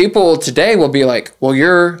 And then people today will be like, "Well,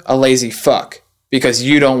 you're a lazy fuck because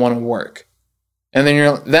you don't want to work," and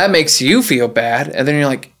then that makes you feel bad, and then you're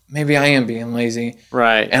like, "Maybe I am being lazy."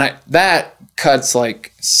 Right. And that cuts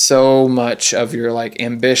like so much of your like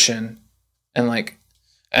ambition. And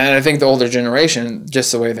I think the older generation,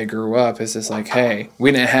 just the way they grew up, is just like, hey,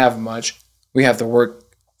 we didn't have much. We have to work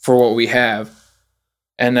for what we have.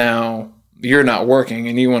 And now you're not working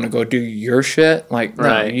and you want to go do your shit. Like,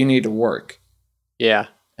 no, you need to work. Yeah.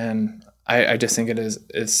 And I just think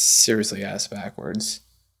it's seriously ass backwards.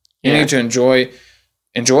 You need to enjoy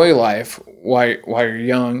life while you're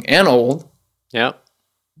young and old. Yeah.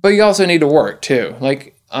 But you also need to work too.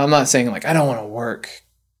 Like, I'm not saying like, I don't want to work,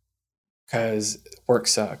 because work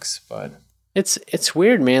sucks, but it's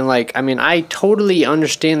weird, man. Like, I mean, I totally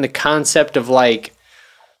understand the concept of like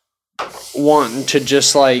wanting to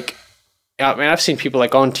just like, I mean, I've seen people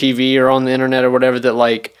like on TV or on the internet or whatever that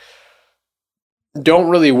like don't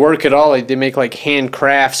really work at all. Like they make like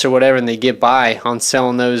handcrafts or whatever, and they get by on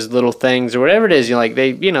selling those little things or whatever it is.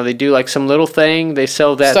 They do like some little thing, they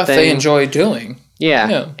sell that stuff thing they enjoy doing.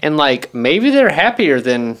 Yeah, and like maybe they're happier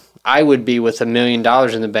than I would be with $1 million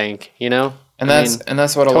in the bank, And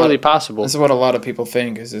that's what totally possible. That's what a lot of people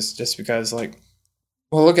think is just because like,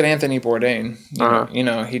 well, look at Anthony Bourdain. You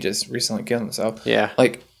know, he just recently killed himself. Yeah.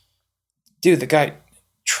 Like, dude, the guy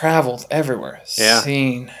traveled everywhere,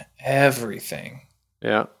 seen everything.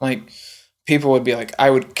 Yeah. Like, people would be like,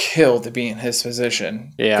 I would kill to be in his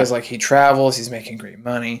position. Yeah. Because like he travels, he's making great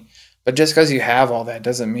money. But just because you have all that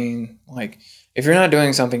doesn't mean like, if you're not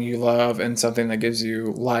doing something you love and something that gives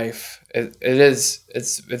you life,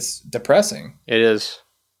 it's depressing. It is.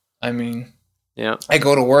 I mean, yeah. I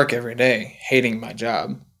go to work every day hating my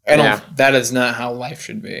job. That is not how life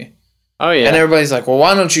should be. Oh yeah. And everybody's like, well,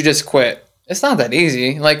 why don't you just quit? It's not that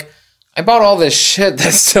easy. Like, I bought all this shit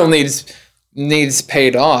that still needs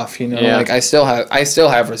paid off, Yeah. Like I still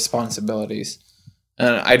have responsibilities.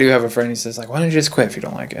 And I do have a friend who says like, why don't you just quit if you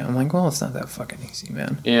don't like it? I'm like, well, it's not that fucking easy,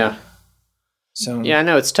 man. Yeah. So yeah, I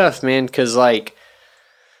know it's tough, man, because like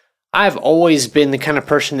I've always been the kind of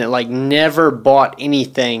person that like never bought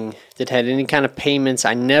anything that had any kind of payments.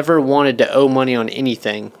 I never wanted to owe money on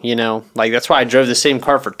anything, Like that's why I drove the same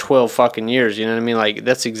car for 12 fucking years, you know what I mean? Like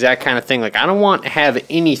that's the exact kind of thing. Like I don't want to have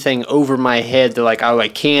anything over my head that like, oh, I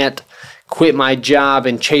can't quit my job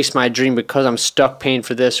and chase my dream because I'm stuck paying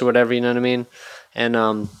for this or whatever, you know what I mean?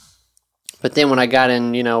 And But then when I got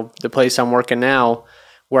in, the place I'm working now,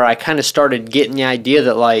 where I kind of started getting the idea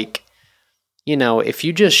that, like, if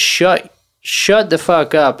you just shut the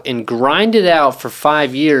fuck up and grind it out for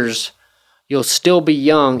 5 years, you'll still be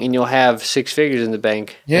young and you'll have 6 figures in the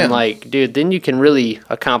bank. Yeah. And like, dude, then you can really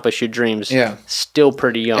accomplish your dreams. Yeah. Still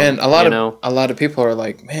pretty young. And a lot of people are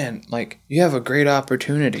like, man, like, you have a great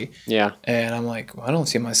opportunity. Yeah. And I'm like, well, I don't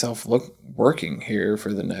see myself working here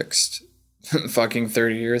for the next fucking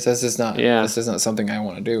 30 years. This is not something I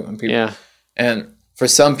want to do. And for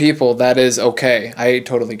some people that is okay. I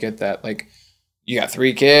totally get that. Like, you got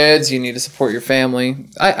 3 kids, you need to support your family.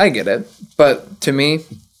 I get it. But to me,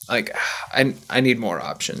 like, I need more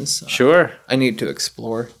options. Sure. I need to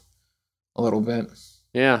explore a little bit.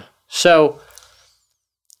 Yeah. So,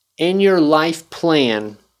 in your life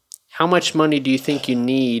plan, how much money do you think you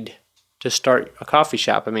need to start a coffee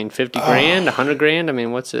shop? I mean, 50 grand, 100 grand? I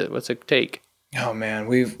mean, what's it take? Oh man,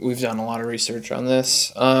 we've done a lot of research on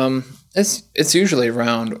this. It's usually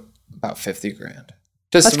around about 50 grand.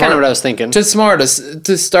 That's kind of what I was thinking. To start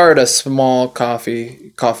a small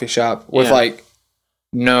coffee shop with like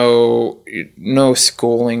no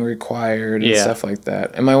schooling required and stuff like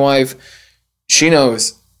that. And my wife, she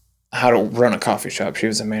knows how to run a coffee shop. She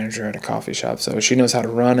was a manager at a coffee shop, so she knows how to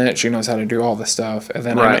run it. She knows how to do all the stuff, and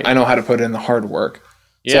then I know how to put in the hard work.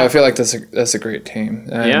 Yeah. So I feel like that's a great team.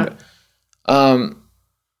 And, I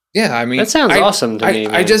mean, that sounds awesome to me.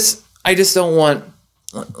 Man. I just don't want.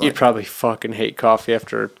 You'd probably fucking hate coffee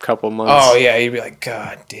after a couple months. Oh yeah, you'd be like,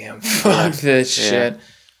 God damn, fuck this shit.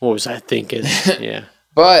 What was I thinking? Yeah.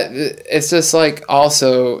 But it's just like,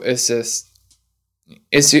 also, it's just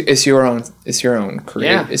it's your own it's your own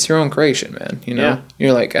creation, man.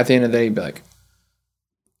 You're like, at the end of the day, you'd be like,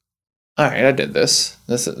 all right, I did this.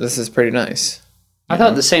 This is pretty nice. I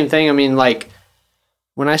thought the same thing. I mean, like,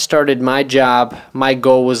 when I started my job, my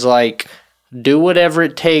goal was like, do whatever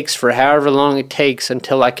it takes for however long it takes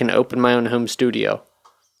until I can open my own home studio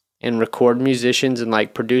and record musicians and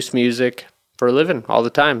like produce music for a living all the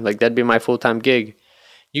time. Like, that'd be my full-time gig.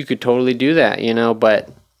 You could totally do that, but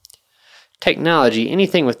technology,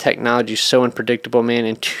 anything with technology is so unpredictable,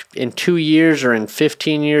 man. In 2 years or in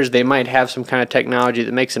 15 years, they might have some kind of technology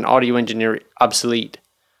that makes an audio engineer obsolete.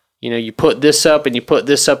 You put this up and you put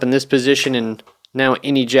this up in this position, and now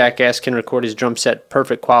any jackass can record his drum set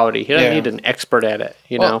perfect quality. He doesn't need an expert at it,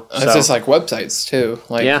 know. It's just like websites too.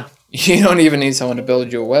 Like, you don't even need someone to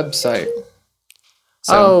build you a website.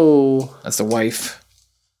 So, that's the wife.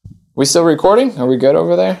 We still recording? Are we good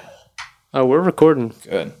over there? Oh, we're recording.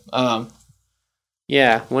 Good.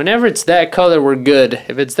 Yeah, whenever it's that color, we're good.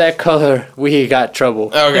 If it's that color, we got trouble.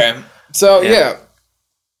 Okay. So, yeah.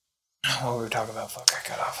 What were we talking about? Fuck, I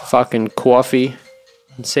got off. Fucking coffee.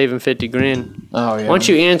 And saving 50 grand. Oh, yeah. Why don't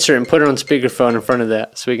you answer and put it on speakerphone in front of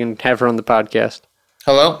that so we can have her on the podcast?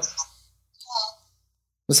 Hello?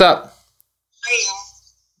 What's up? Hey.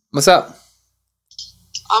 What's up?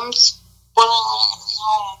 I'm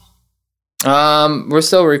we're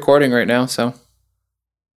still recording right now, so.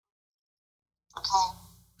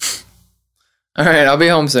 Okay. All right, I'll be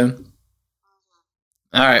home soon.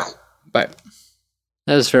 All right, bye.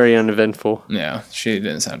 That was very uneventful. Yeah, she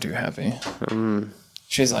didn't sound too happy.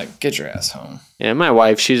 She's like, get your ass home. Yeah, my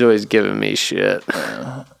wife, she's always giving me shit.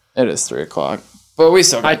 It is 3 o'clock. But we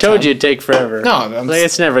still got I told you it'd take forever. No.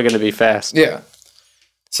 It's never going to be fast. Yeah.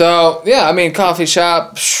 So, yeah, I mean, coffee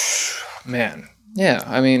shop, man. Yeah,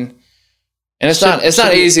 I mean, and it's not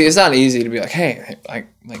easy. It's not easy to be like, hey, like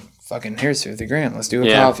fucking, here's 50 grand. Let's do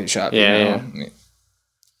a coffee shop. Yeah.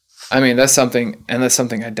 I mean, that's something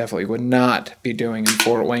I definitely would not be doing in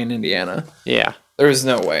Fort Wayne, Indiana. Yeah. There's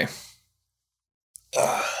no way.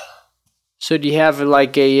 So do you have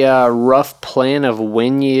like a rough plan of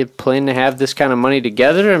when you plan to have this kind of money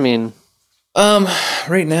together? I mean,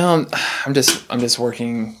 right now I'm just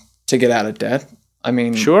working to get out of debt. I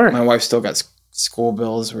mean, sure. My wife's still got school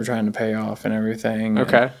bills we're trying to pay off and everything.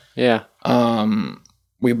 Okay. And,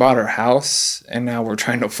 we bought our house and now we're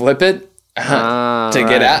trying to flip it to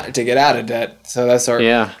get out of debt. So that's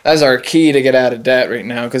our key to get out of debt right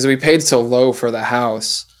now, because we paid so low for the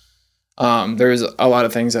house. There's a lot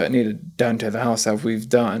of things that needed done to the house that we've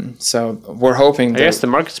done. So we're hoping I guess the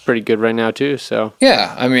market's pretty good right now too, so.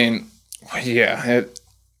 Yeah, I mean,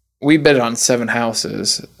 we bid on 7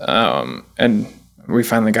 houses, and we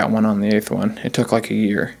finally got one on the 8th one. It took like a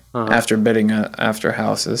year after bidding after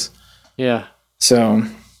houses. Yeah. So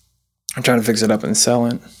I'm trying to fix it up and sell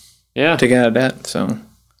it. Yeah. To get out of debt, so.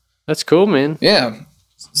 That's cool, man. Yeah.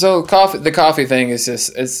 So the coffee thing is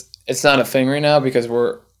just, it's not a thing right now because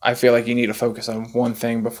I feel like you need to focus on one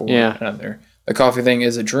thing before another. The coffee thing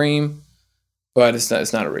is a dream. but it's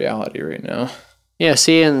not a reality right now. Yeah,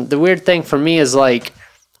 see, and the weird thing for me is like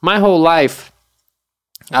my whole life,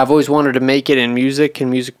 I've always wanted to make it in music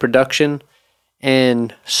and music production,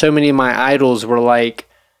 and so many of my idols were like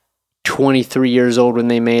 23 years old when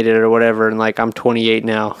they made it or whatever, and like I'm 28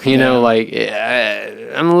 now, you know, like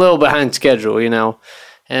I'm a little behind schedule, you know,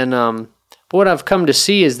 and but what I've come to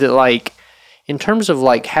see is that like in terms of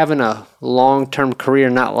like having a long-term career,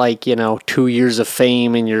 not like, you know, 2 years of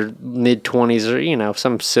fame in your mid-20s or, you know,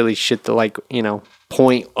 some silly shit that like, you know,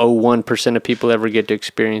 0.01% of people ever get to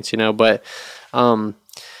experience, you know, but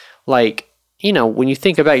like, you know, when you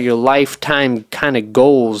think about your lifetime kind of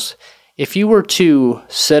goals, if you were to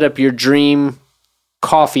set up your dream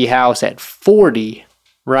coffee house at 40,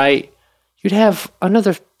 right, you'd have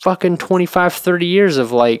another fucking 25, 30 years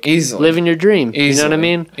of like living your dream. You know what I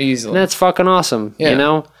mean? Easily. And that's fucking awesome. Yeah. You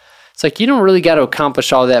know? It's like you don't really got to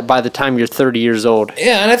accomplish all that by the time you're 30 years old.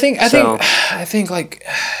 Yeah, and I think like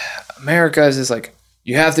America is just like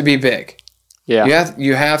you have to be big. Yeah.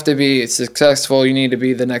 You have to be successful. You need to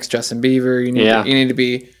be the next Justin Bieber. You need to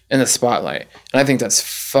be in the spotlight. And I think that's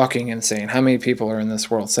fucking insane. How many people are in this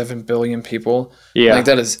world? 7 billion people. Yeah. Like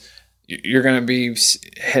that is. You're going to be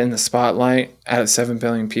hitting the spotlight out of 7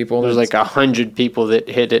 billion people. There's like 100 people that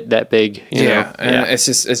hit it that big. You know? And it's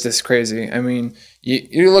just crazy. I mean,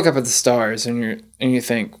 you look up at the stars and you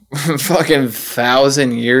think fucking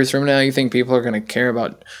 1,000 years from now, you think people are going to care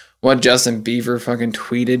about what Justin Bieber fucking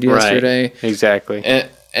tweeted yesterday? Right. Exactly. And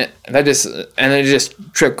it just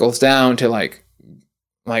trickles down to like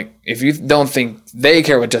if you don't think they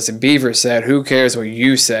care what Justin Bieber said, who cares what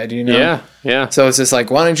you said, you know? Yeah. So it's just like,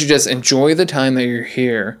 why don't you just enjoy the time that you're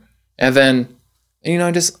here and then, you know,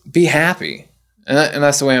 just be happy. And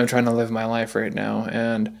that's the way I'm trying to live my life right now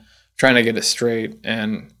and trying to get it straight.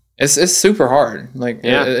 And it's super hard. Like,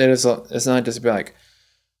 it's not just be like,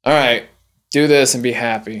 all right, do this and be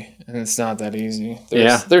happy. And it's not that easy.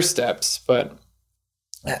 There's steps, but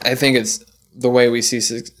I think it's the way we see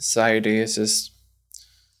society is just,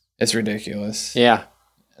 it's ridiculous. Yeah.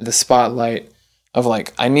 The spotlight of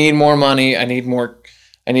like, I need more money. I need more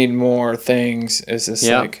things. It's just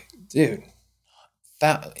like, dude,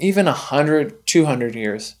 that even 100, 200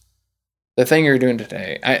 years, the thing you're doing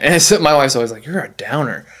today. My wife's always like, you're a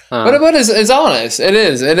downer. But it's honest. It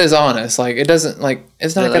is honest. Like it doesn't like,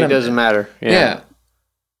 it's not going to. It doesn't matter. Yeah.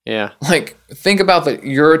 Like think about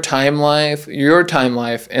your time life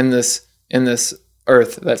in this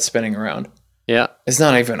earth that's spinning around. Yeah. It's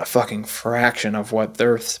not even a fucking fraction of what the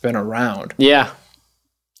Earth's been around. Yeah.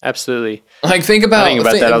 Absolutely. Like think about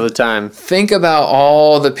that all the time. Think about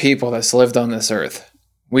all the people that's lived on this earth.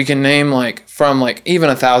 We can name like from like even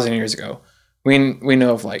 1,000 years ago. We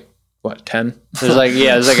know of like what 10? There's like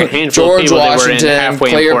a handful George of people Washington, that were in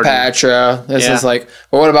halfway Cleopatra. Important. This is like,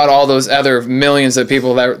 but what about all those other millions of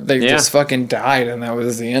people that they just fucking died and that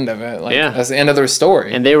was the end of it? Like that's the end of their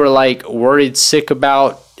story. And they were like worried sick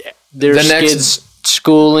about their kids'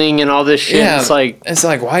 schooling and all this shit. Yeah, it's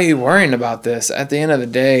like why are you worrying about this? At the end of the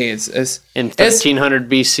day, it's in 1300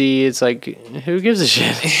 BC. It's like who gives a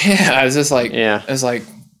shit? Yeah, it's just like it's like,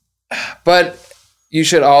 but you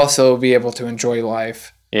should also be able to enjoy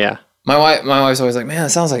life. Yeah, my wife's always like, man, it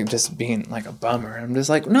sounds like just being like a bummer. I'm just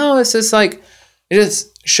like, no, it's just like it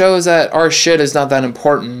just shows that our shit is not that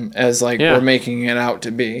important as like we're making it out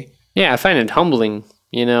to be. Yeah, I find it humbling.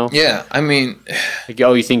 You know? Yeah, I mean... Like,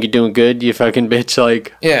 oh, you think you're doing good, you fucking bitch?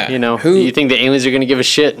 Like, you know, you think the aliens are going to give a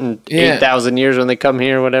shit in 8,000 years when they come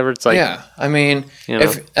here or whatever? It's like... Yeah, I mean,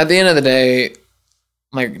 if at the end of the day,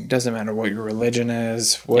 like, it doesn't matter what your religion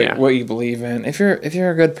is, what you believe in. If you're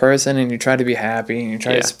a good person and you try to be happy and you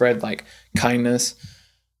try to spread, like, kindness,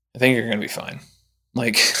 I think you're going to be fine.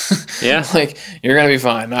 Like, like you're gonna be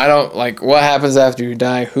fine. I don't like what happens after you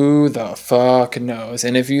die. Who the fuck knows?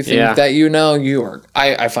 And if you think that you know, you are.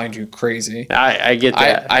 I find you crazy. I get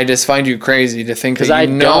that. I just find you crazy to think that I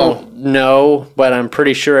don't know, but I'm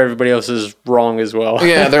pretty sure everybody else is wrong as well.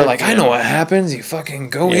 Yeah, they're like, I know what happens. You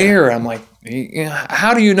fucking go here. I'm like,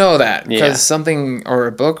 how do you know that? Because something or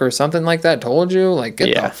a book or something like that told you. Like,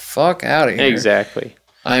 get the fuck out of here. Exactly.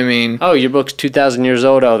 I mean... Oh, your book's 2,000 years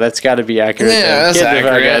old. Oh, that's got to be accurate. Yeah, that's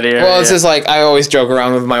accurate. Well, it's just like, I always joke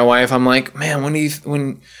around with my wife. I'm like, man,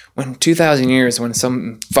 when 2,000 years, when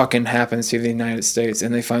something fucking happens to the United States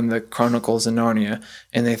and they find the Chronicles of Narnia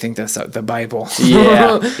and they think that's the Bible.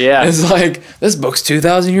 Yeah. It's like, this book's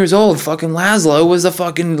 2,000 years old. Fucking Laszlo was the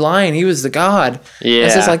fucking lion. He was the god. Yeah.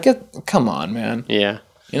 It's just like, come on, man. Yeah.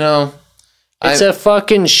 You know... It's a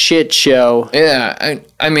fucking shit show. Yeah,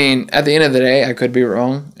 I mean, at the end of the day, I could be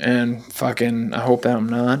wrong, and fucking, I hope that I'm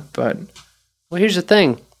not, but... Well, here's the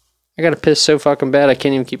thing. I gotta piss so fucking bad, I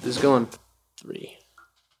can't even keep this going. 3.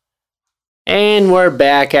 And we're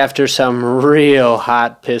back after some real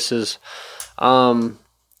hot pisses.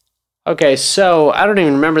 Okay, so I don't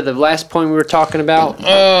even remember the last point we were talking about.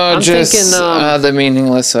 I'm just thinking the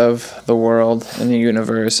meaningless of the world and the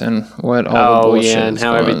universe and what all the bullshit and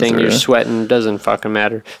how everything through. You're sweating doesn't fucking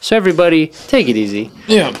matter. So everybody, take it easy.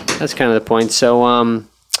 Yeah. That's kind of the point. So,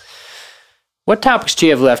 what topics do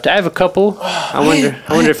you have left? I have a couple. I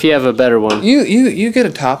wonder if you have a better one. You get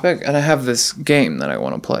a topic, and I have this game that I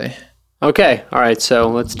want to play. Okay, all right. So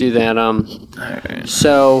let's do that. Right.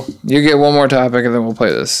 So you get one more topic, and then we'll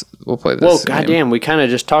play this. Well, goddamn, we kind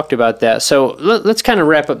of just talked about that. So let's kind of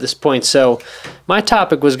wrap up this point. So my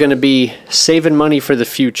topic was going to be saving money for the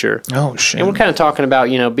future. Oh shit! And we're kind of talking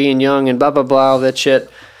about being young and blah blah blah all that shit.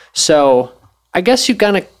 So I guess you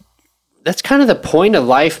kind of that's kind of the point of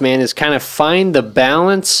life, man. Is kind of find the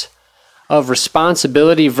balance of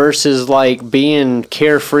responsibility versus like being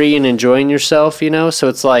carefree and enjoying yourself. So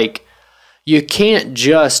it's like. You can't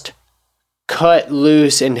just cut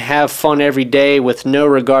loose and have fun every day with no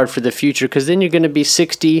regard for the future, because then you're going to be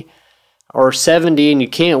 60 or 70 and you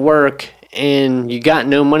can't work and you got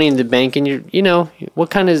no money in the bank, and what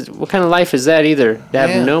kind of life is that either? To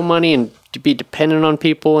have no money and to be dependent on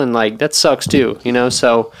people, and like that sucks too,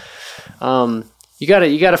 So you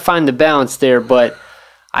gotta find the balance there. But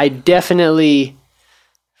I definitely,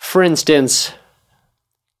 for instance.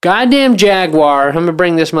 Goddamn Jaguar. I'm going to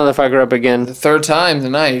bring this motherfucker up again. The third time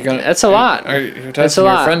tonight. That's a lot. You're testing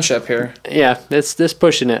your friendship here. Yeah, it's this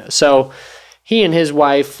pushing it. So he and his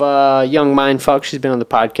wife, young mindfuck, she's been on the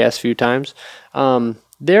podcast a few times.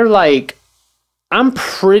 They're like, I'm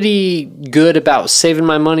pretty good about saving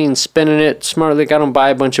my money and spending it smartly. Like, I don't buy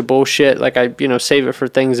a bunch of bullshit. Like, I save it for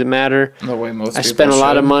things that matter. The way most I people spend a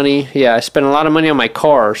lot of should. money. Yeah, I spend a lot of money on my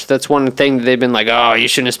car. So that's one thing that they've been like, oh, you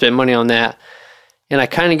shouldn't have spent money on that. And I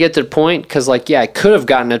kind of get their point, because, like, I could have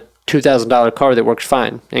gotten a $2,000 car that works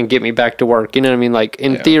fine and get me back to work. You know what I mean? Like,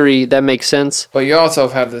 in theory, that makes sense. But you also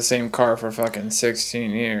have had the same car for fucking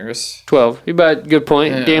 16 years. 12. But good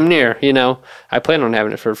point. Yeah. Damn near, I plan on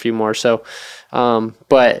having it for a few more. So,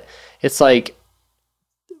 but it's like,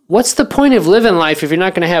 what's the point of living life if you're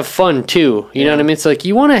not going to have fun too? You know what I mean? It's like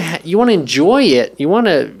you want to enjoy it. You want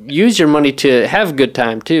to use your money to have a good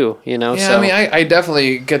time too. Yeah, so, I mean, I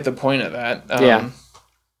definitely get the point of that.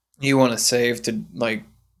 You want to save to do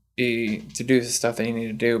the stuff that you need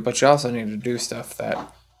to do, but you also need to do stuff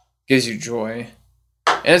that gives you joy.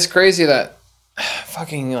 And it's crazy that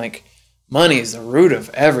fucking money is the root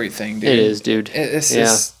of everything, dude. It is, dude. It's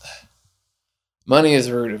just money is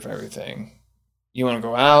the root of everything. You want to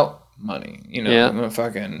go out, money. You want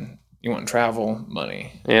to travel,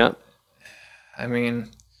 money. Yeah. I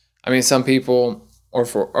mean, some people,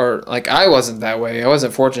 or I wasn't that way. I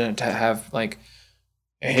wasn't fortunate to have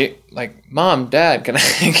hey, Mom, Dad, can I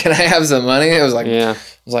have some money? It was like,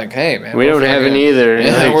 hey, man, we don't have any either.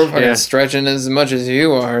 Yeah, we're fucking stretching as much as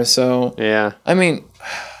you are. So yeah, I mean,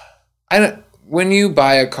 when you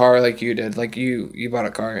buy a car like you did, like you bought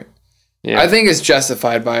a car. Yeah. I think it's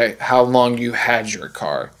justified by how long you had your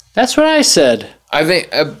car. That's what I said. I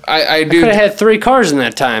think I do. I could have had 3 cars in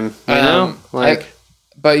that time. You know,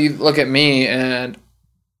 but you look at me and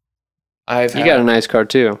you got a nice car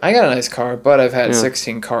too. I got a nice car, but I've had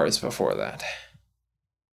 16 cars before that.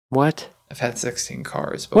 What? I've had 16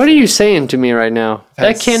 cars before. What are you saying to me right now?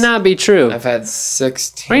 That cannot be true. I've had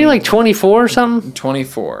 16. Are you like 24 or something?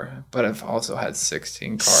 24, but I've also had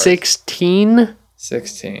 16 cars. 16?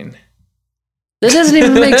 16. That doesn't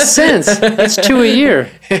even make sense. That's 2 a year.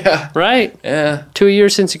 Yeah. Right? Yeah. 2 a year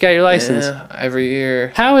since you got your license. Yeah, every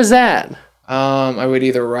year. How is that? I would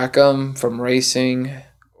either wreck them from racing,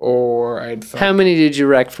 or I'd... How many did you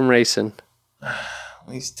wreck from racing? At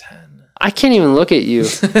least 10. I can't even look at you.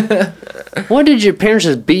 What, did your parents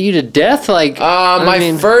just beat you to death?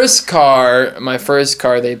 My first car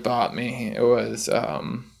they bought me, it was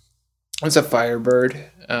a Firebird.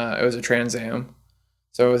 It was a Trans Am.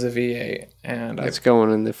 So it was a V8, and it's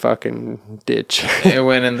going in the fucking ditch. It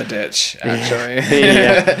went in the ditch, actually.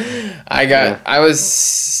 Yeah. I was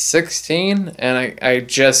 16, and I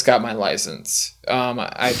just got my license.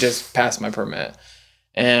 I just passed my permit,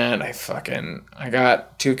 and I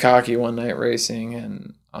got too cocky one night racing,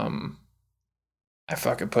 and I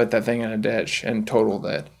fucking put that thing in a ditch and totaled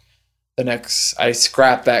it. I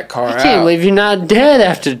scrapped that car out. I can't believe you're not dead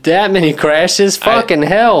after that many crashes. Fucking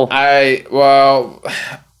hell. I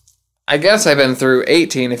guess I've been through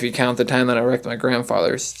 18 if you count the time that I wrecked my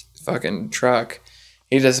grandfather's fucking truck.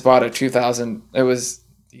 He just bought a 2000. It was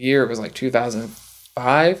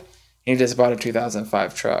 2005. He just bought a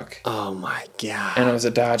 2005 truck. Oh my God. And it was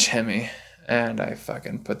a Dodge Hemi. and I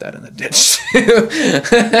fucking put that in the ditch.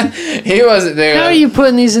 He wasn't there. How are you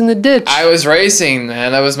putting these in the ditch? I was racing,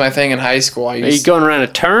 man. That was my thing in high school. Are you going around a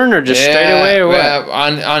turn or just straight away or what?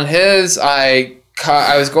 Yeah. On his, I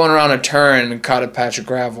was going around a turn and caught a patch of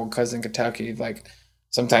gravel because in Kentucky, like,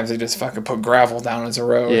 sometimes they just fucking put gravel down as a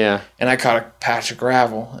road. Yeah. And I caught a patch of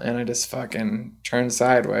gravel, and I just fucking turned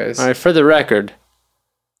sideways. All right, for the record,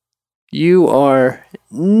 you are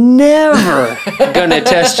never going to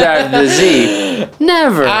test drive the Z.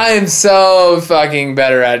 Never. I'm so fucking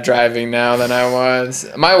better at driving now than I was.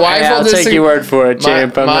 My wife will disagree. I'll take your word for it,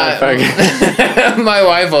 champ. I'm not fucking... My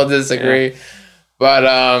wife will disagree. Yeah. But,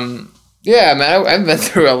 yeah, man, I've been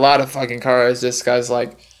through a lot of fucking cars just because,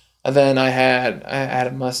 like, and then I had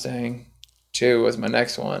a Mustang 2 was my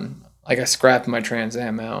next one. Like, I scrapped my Trans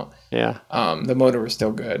Am out. Yeah. The motor was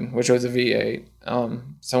still good, which was a V8.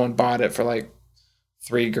 Someone bought it for like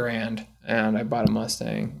 $3,000, and I bought a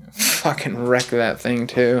Mustang. Fucking wrecked that thing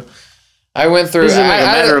too. I went through. This is like a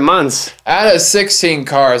matter of months. Out of 16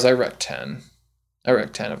 cars, I wrecked 10. I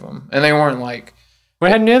wrecked 10 of them, and they weren't like.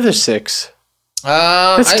 What happened to the other 6?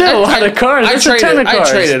 It's still a lot of cars. I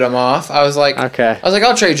traded them off. I was like, okay.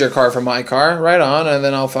 I'll trade your car for my car, right on, and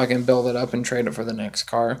then I'll fucking build it up and trade it for the next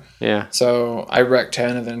car. Yeah. So I wrecked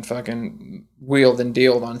 10 and then fucking wheeled and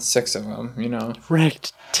dealed on 6 of them. You know.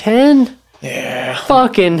 Wrecked 10? Yeah.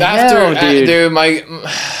 Fucking hell, dude.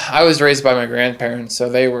 I was raised by my grandparents, so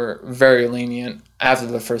they were very lenient. After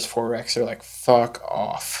the first 4 wrecks, they're like, "Fuck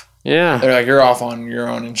off." Yeah. They're like, "You're off on your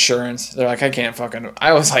own insurance." They're like, "I can't fucking."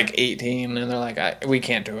 I was like 18, and they're like, "We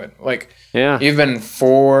can't do it." Like, yeah, you've been in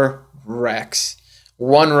 4 wrecks.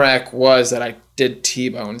 1 wreck was that I did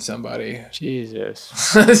T-bone somebody.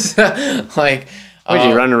 Jesus. Like, did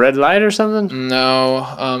you run a red light or something? No,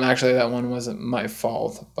 actually, that one wasn't my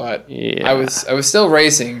fault. But yeah. I was still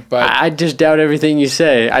racing. But I just doubt everything you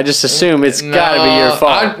say. I just assume it's got to be your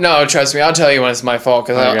fault. No, trust me. I'll tell you when it's my fault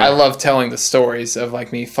because I love telling the stories of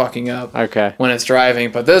like me fucking up. Okay. When it's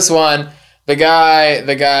driving, but this one, the guy,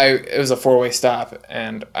 it was a 4-way stop,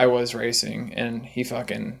 and I was racing, and he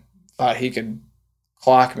fucking thought he could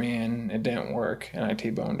clock me, and it didn't work, and I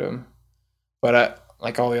T-boned him. But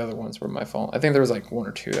like all the other ones were my fault. I think there was like 1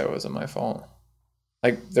 or 2 that wasn't my fault.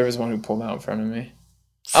 Like there was one who pulled out in front of me.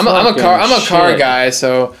 I'm a car guy,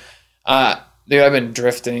 so dude, I've been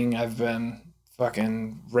drifting. I've been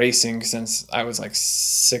fucking racing since I was like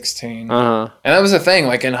 16. Uh-huh. And that was the thing.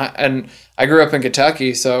 Like, and I grew up in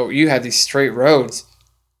Kentucky, so you had these straight roads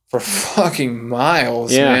for fucking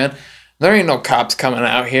miles, man. There ain't no cops coming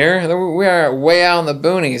out here. We are way out in the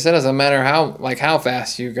boonies. It doesn't matter how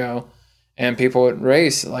fast you go. And people would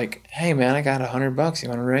race like, "Hey man, I got $100. You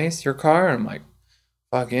want to race your car?" And I'm like,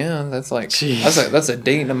 "Fuck yeah!" That's like that's a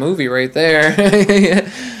date in a movie right there.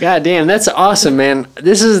 God damn, that's awesome, man.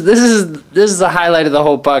 This is the highlight of the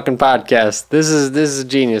whole fucking podcast. This is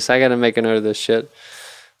genius. I gotta make a note of this shit.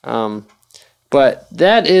 But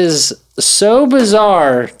that is so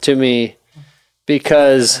bizarre to me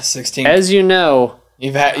because 16. As you know,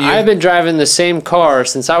 I've been driving the same car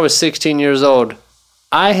since I was 16 years old.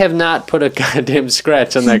 I have not put a goddamn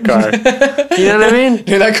scratch on that car. You know what I mean?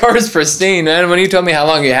 Dude, that car is pristine, man. When you told me how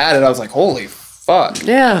long you had it, I was like, holy fuck.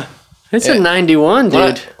 Yeah. It's a 91,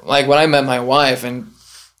 dude. When I met my wife and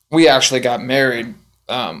we actually got married,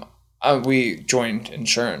 we joined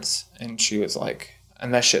insurance. And she was like,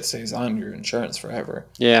 and that shit stays on your insurance forever.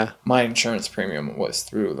 Yeah. My insurance premium was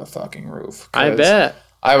through the fucking roof. I bet.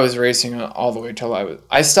 I was racing all the way till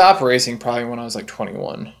I stopped racing probably when I was like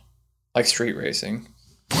 21. Like street racing.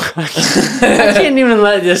 I can't even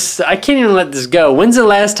let this go. When's the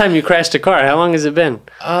last time you crashed a car? How long has it been?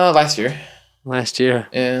 Last year. Last year.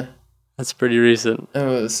 Yeah. That's pretty recent. It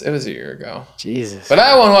was a year ago. Jesus. But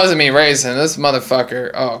that one wasn't me racing. This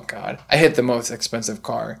motherfucker, oh god. I hit the most expensive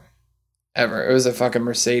car ever. It was a fucking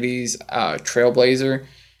Mercedes Trailblazer.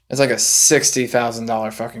 It's like a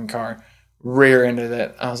 $60,000 fucking car. Rear-ended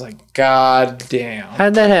it. I was like, god damn.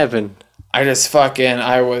 How'd that happen? I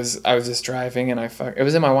was just driving and it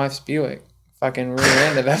was in my wife's Buick. Fucking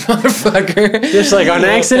rear-ended that motherfucker. Just like on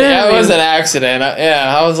accident? Yeah, it was an accident.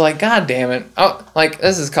 I was like, god damn it. Oh, like,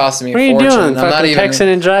 this is costing me a fortune. What are you doing? I'm not even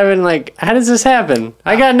texting and driving? Like, how does this happen?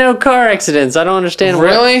 I got no car accidents. I don't understand.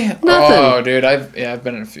 Really? Nothing. Oh, dude, I've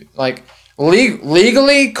been in a few, like,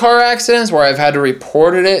 legally car accidents where I've had to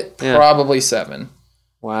report it, probably 7.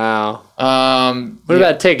 Wow. What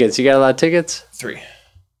about tickets? You got a lot of tickets? 3.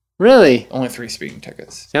 Really? Only 3 speeding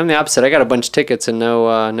tickets. See, I'm the opposite. I got a bunch of tickets and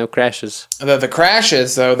no crashes. The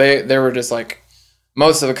crashes, though, they were just like,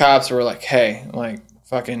 most of the cops were like, hey, like,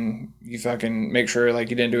 you fucking make sure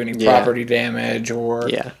like you didn't do any property damage or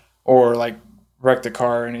like wreck the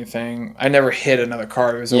car or anything. I never hit another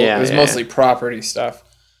car. It was mostly property stuff.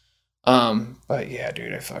 But yeah,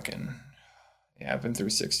 dude, I've been through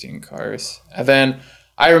 16 cars. And then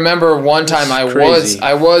I remember one time I was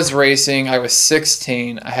racing. I was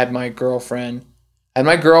 16. I had my girlfriend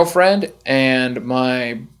and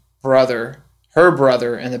my brother, her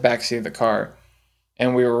brother, in the backseat of the car,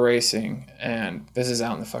 and we were racing. And this is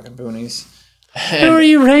out in the fucking boonies. Who are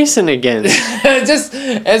you racing against?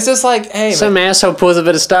 It's just like, hey, some asshole pulls up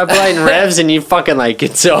at a stoplight and revs, and you fucking like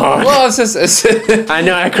it's on. Well, it's just I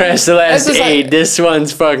know I crashed the last 8. Like, this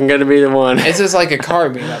one's fucking gonna be the one. It's just like a car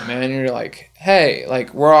meetup, man. You're like, hey,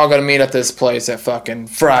 like we're all gonna meet at this place at fucking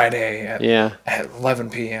Friday at 11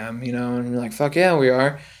 p.m. You know, and you're like, fuck yeah, we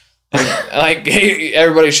are. Like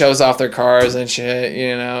everybody shows off their cars and shit,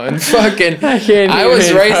 you know, and fucking. I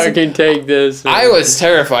was racing. Fucking take this. Man. I was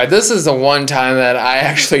terrified. This is the one time that I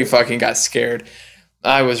actually fucking got scared.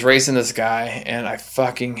 I was racing this guy and I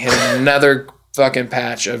fucking hit another fucking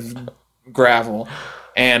patch of gravel,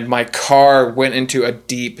 and my car went into a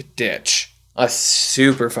deep ditch, a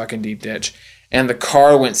super fucking deep ditch, and the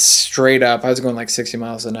car went straight up. I was going like 60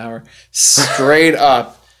 miles an hour, straight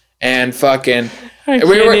up. And fucking, we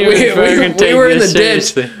were in the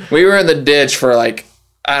ditch. We were in the ditch for like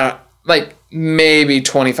maybe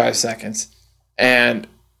 25 seconds, and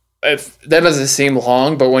that doesn't seem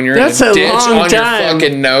long. But when you're in a ditch on your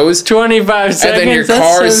fucking nose, 25 seconds, and then your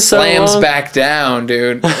car slams back down,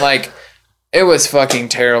 dude. Like it was fucking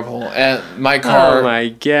terrible. And my car, oh my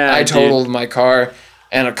god, I totaled my car.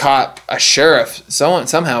 And a sheriff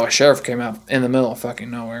came out in the middle of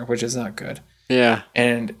fucking nowhere, which is not good. Yeah.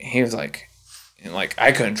 And he was like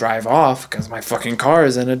I couldn't drive off because my fucking car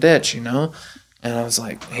is in a ditch, you know? And I was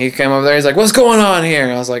like, he came over there, he's like, what's going on here?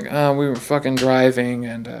 And I was like, oh, we were fucking driving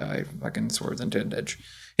and I fucking swerved into a ditch.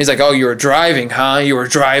 He's like, oh, you were driving, huh? You were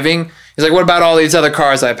driving? He's like, what about all these other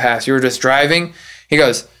cars I passed? You were just driving? He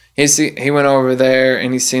goes, he went over there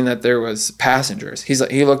and he's seen that there was passengers. He's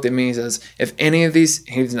like, he looked at me, he says, if any of these,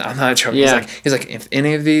 I'm not joking. Yeah. He's like, if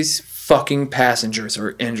any of these fucking passengers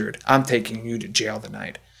are injured, I'm taking you to jail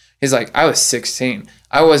tonight. He's like, I was 16.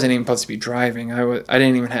 I wasn't even supposed to be driving. I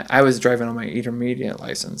was driving on my intermediate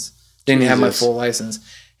license. Didn't have my full license.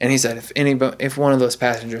 And he said, if one of those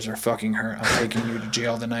passengers are fucking hurt, I'm taking you to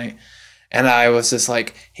jail tonight. And I was just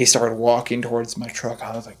like, he started walking towards my truck.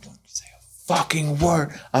 I was like, don't say a fucking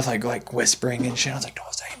word. I was like whispering and shit. I was like,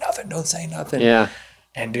 don't say nothing. Yeah.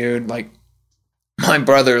 And dude, like, my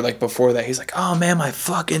brother, like before that, he's like, oh man, my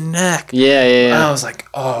fucking neck. Yeah. And I was like,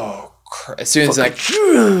 oh, as soon as that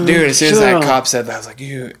cop said that, I was like,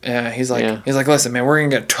 he's like, listen, man, we're gonna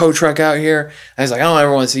get a tow truck out here. And he's like, I don't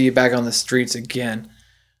ever want to see you back on the streets again.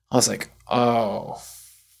 I was like, oh,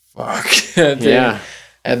 fuck. Dude. Yeah.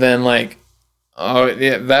 And then like, oh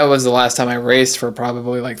yeah, that was the last time I raced for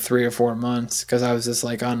probably like 3 or 4 months because I was just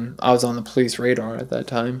like I was on the police radar at that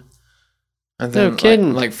time. And then no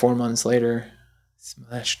kidding. Like 4 months later,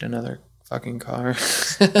 smashed another fucking car.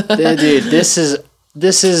 Dude, this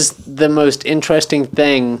is the most interesting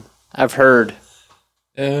thing I've heard.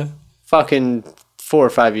 Yeah. Fucking 4 or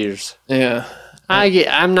 5 years. Yeah.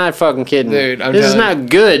 I'm not fucking kidding. Dude, this is not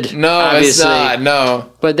good. No, obviously. It's not.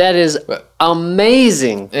 No. But that is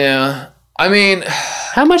amazing. Yeah. I mean,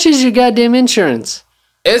 how much is your goddamn insurance?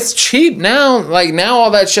 It's cheap now. Like now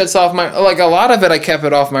all that shit's off my, like a lot of it I kept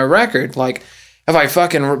it off my record. Like if I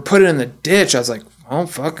fucking put it in the ditch, I was like, oh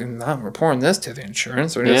fucking not reporting this to the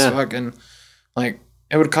insurance or just fucking like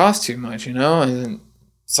it would cost too much, you know? And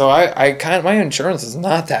so I my insurance is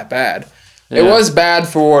not that bad. Yeah. It was bad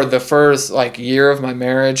for the first like year of my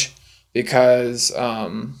marriage because I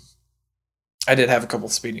did have a couple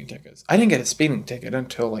speeding tickets. I didn't get a speeding ticket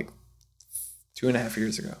until like 2.5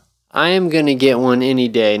 years ago. I am gonna get one any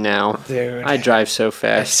day now. Dude, I drive so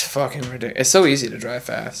fast. It's fucking ridiculous. It's so easy to drive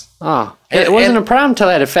fast. Oh, it wasn't a problem until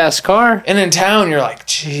I had a fast car. And in town, you're like,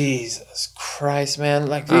 Jesus Christ, man!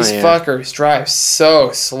 Like these fuckers drive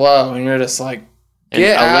so slow, and you're just like,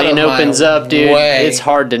 get out of my way. A lane opens up, dude. It's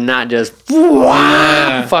hard to not just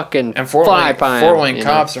fucking and fly by. Four-lane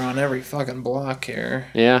cops are on every fucking block here.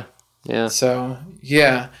 Yeah. So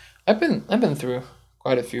yeah, I've been through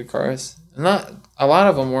quite a few cars. Not a lot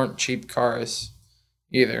of them weren't cheap cars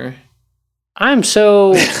either. I'm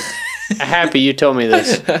so happy you told me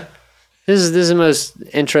this. This is the most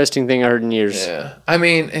interesting thing I heard in years. Yeah. I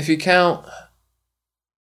mean, if you count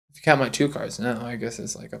my 2 cars now, I guess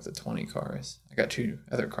it's like up to 20 cars. I got 2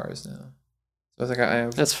 other cars now. So it's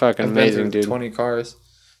like that's fucking amazing, dude. 20 cars.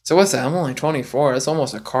 So what's that? I'm only 24. That's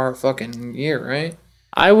almost a car fucking year, right?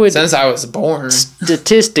 I would since I was born.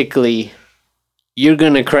 Statistically, you're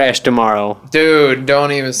going to crash tomorrow. Dude,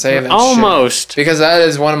 don't even say that Almost. shit. Because that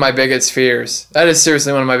is one of my biggest fears. That is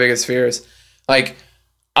seriously one of my biggest fears. Like,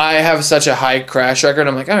 I have such a high crash record.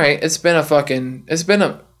 I'm like, all right, it's been a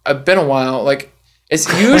while. Like, it's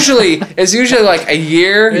usually like a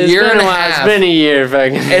year and a half. It's been a year,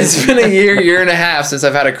 fucking. It's been a year and a half since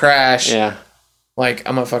I've had a crash. Yeah. Like,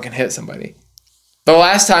 I'm gonna fucking hit somebody. The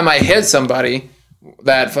last time I hit somebody,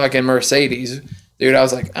 that fucking Mercedes, dude, I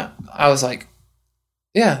was like,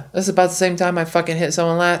 yeah, that's about the same time I fucking hit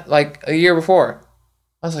someone like a year before.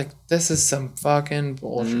 I was like, this is some fucking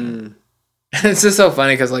bullshit. And it's just so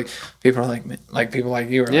funny because like people are like people like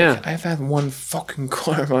you are like, I've had one fucking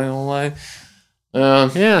car my whole life.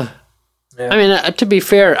 Yeah. I mean, to be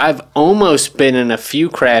fair, I've almost been in a few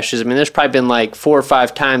crashes. I mean, there's probably been like 4 or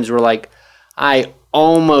 5 times where like I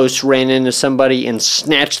almost ran into somebody and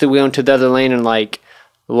snatched the wheel into the other lane, and like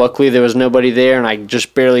luckily there was nobody there, and I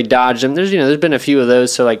just barely dodged them. There's been a few of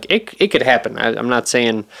those, so like it could happen. I'm not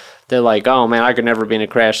saying they're like, oh man, I could never be in a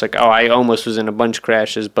crash. Like, oh, I almost was in a bunch of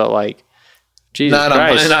crashes, but like, Jesus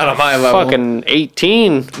Christ, not on my level. Fucking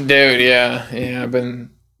 18, dude. Yeah, I've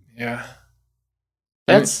been, yeah.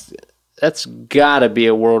 That's gotta be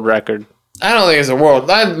a world record. I don't think it's a world.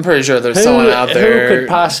 I'm pretty sure there's someone out there. Who could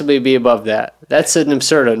possibly be above that? That's an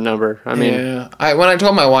absurd number. I mean, yeah. When I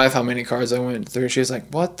told my wife how many cars I went through, she was like,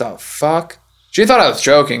 "What the fuck?" She thought I was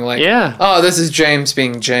joking. Like, oh, this is James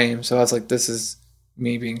being James. So I was like, this is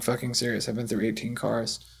me being fucking serious. I've been through 18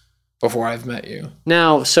 cars before I've met you.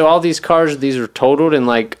 Now, so all these cars, these are totaled, and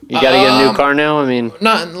like you got to get a new car now. I mean,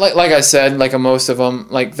 not like I said, like most of them.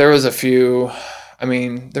 Like there was a few. I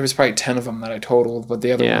mean, there was probably 10 of them that I totaled, but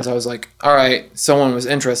the other ones I was like, all right, someone was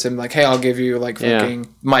interested. Like, hey, I'll give you like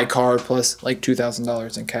fucking my car plus like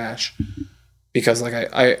 $2,000 in cash, because like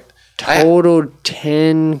I totaled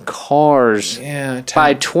 10 cars. Yeah, 10.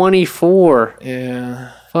 By 24.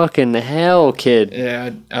 Yeah. Fucking hell, kid.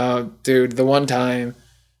 Yeah, dude. The one time,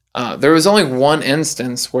 there was only one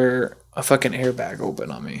instance where a fucking airbag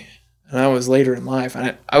opened on me, and that was later in life.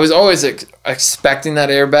 And I was always expecting that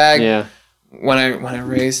airbag. Yeah. When I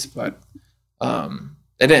raced, but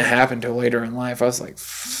it didn't happen until later in life. I was like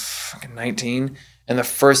fucking 19, and the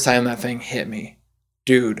first time that thing hit me,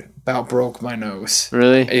 dude, about broke my nose.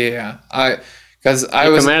 Really? Yeah, because I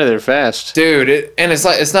was come out of there fast, dude.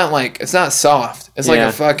 It's not soft. It's like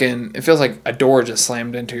a fucking. It feels like a door just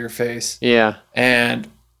slammed into your face. Yeah,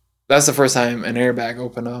 and that's the first time an airbag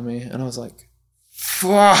opened on me, and I was like,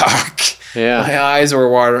 fuck. Yeah, my eyes were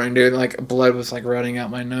watering, dude. Like blood was like running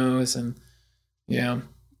out my nose, and. Yeah.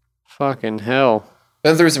 Fucking hell.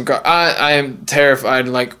 Been through some car. I am terrified.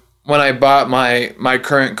 Like when I bought my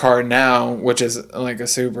current car now, which is like a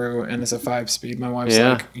Subaru and it's a 5-speed. My wife's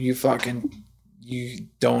like, you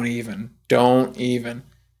don't even.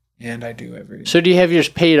 And I do every. So do you have yours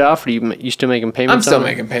paid off, or you still making payments? I'm still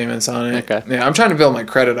making payments on it. Okay. Yeah, I'm trying to build my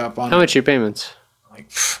credit up on it. How much are your payments?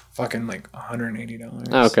 Like fucking like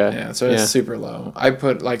 $180. Okay. Yeah, so it's super low. I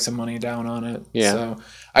put like some money down on it. Yeah. So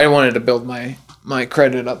I wanted to build my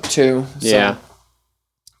credit up too. So. Yeah.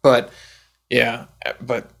 But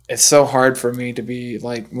it's so hard for me to be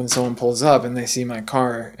like when someone pulls up and they see my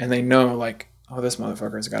car and they know like, oh, this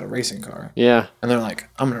motherfucker's got a racing car. Yeah. And they're like,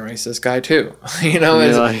 I'm gonna race this guy too. You know,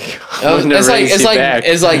 it's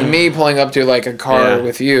like me pulling up to like a car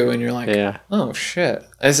with you and you're like, oh shit.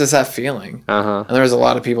 It's just that feeling. Uh-huh. And there's a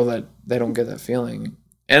lot of people that they don't get that feeling.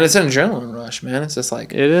 And it's an adrenaline rush, man. It's just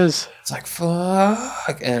like... It is. It's like,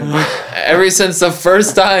 fuck. And ever since the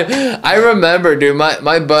first time... I remember, dude,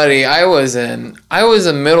 my buddy, I was in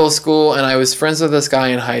middle school, and I was friends with this guy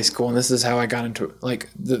in high school, and this is how I got into, like,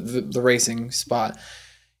 the racing spot.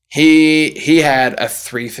 He had a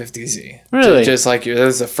 350Z. Really? Just like you. That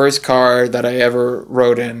was the first car that I ever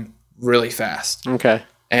rode in really fast. Okay.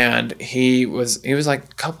 And he was like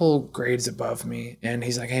a couple grades above me, and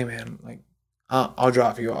he's like, hey, man, like, I'll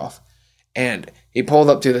drop you off. And he pulled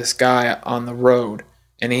up to this guy on the road,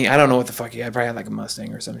 and I don't know what the fuck he had, probably had like a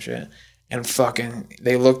Mustang or some shit. And fucking,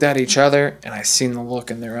 they looked at each other, and I seen the look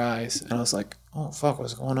in their eyes, and I was like, oh fuck,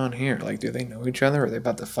 what's going on here? Like, do they know each other? Are they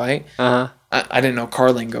about to fight? Uh-huh. I didn't know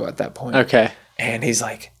car lingo at that point. Okay. And he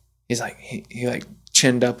like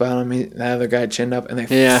chinned up on me. The other guy chinned up, and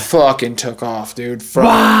they fucking took off, dude. From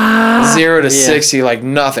 0 to 60, like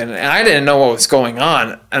nothing. And I didn't know what was going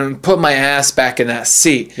on, and put my ass back in that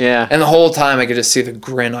seat. Yeah. And the whole time, I could just see the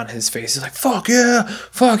grin on his face. He's like, fuck yeah.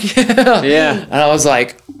 Yeah. And I was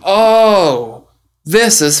like, oh,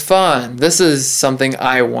 this is fun. This is something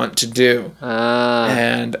I want to do.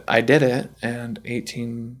 And I did it. And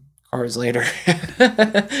 18 cars later,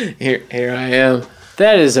 here I am.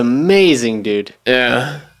 That is amazing, dude.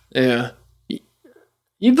 Yeah.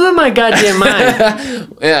 You blew my goddamn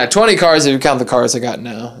mind. Yeah, 20 cars if you count the cars I got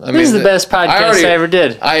now. This is the best podcast I ever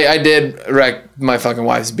did. I did wreck my fucking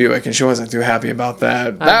wife's Buick, and she wasn't too happy about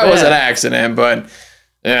that. That was an accident, but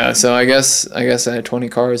yeah. So I guess I had 20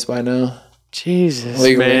 cars by now. Jesus,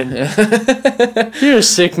 legally. Man, you're a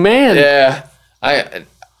sick man. Yeah,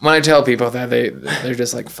 when I tell people that they're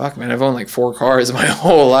just like, "Fuck, man, I've owned like 4 cars my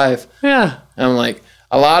whole life." Yeah, and I'm like.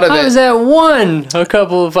 A lot of I was at one a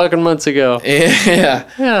couple of fucking months ago. Yeah.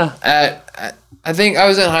 Yeah. I think I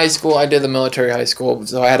was in high school. I did the military high school,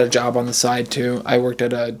 so I had a job on the side too. I worked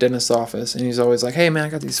at a dentist's office, and he's always like, "Hey man, I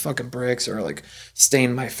got these fucking bricks," or like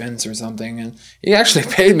stained my fence or something. And he actually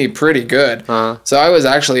paid me pretty good. So I was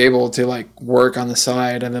actually able to like work on the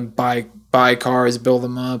side and then buy cars, build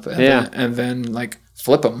them up, and then like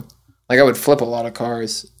flip them. Like I would flip a lot of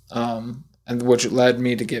cars, and which led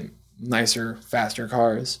me to get nicer, faster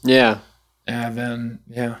cars. Yeah. And then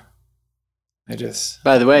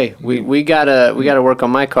By the way, we gotta work on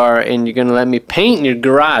my car, and you're gonna let me paint in your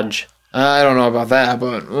garage. I don't know about that,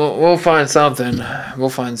 but we'll find something. We'll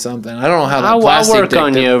find something. I don't know how that plastic. I'll work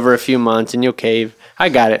on you over a few months, and you'll cave. I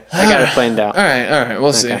got it. I got it planned out. All right.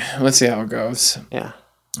 We'll see. Let's see how it goes. Yeah.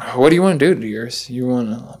 What do you want to do to yours? You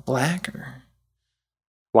want black or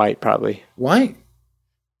white? Probably white.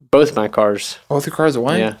 Both my cars. Both the cars are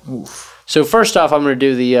white? Yeah. Oof. So first off, I'm going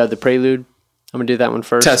to do the Prelude. I'm going to do that one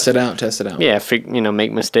first. Test it out. Yeah,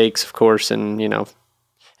 make mistakes, of course, and,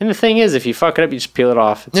 And the thing is, if you fuck it up, you just peel it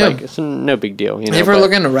off. It's no big deal. You ever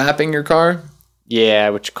look into wrapping your car? Yeah,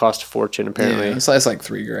 which costs a fortune, apparently. Yeah, it's like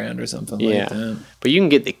 $3,000 or something like that. But you can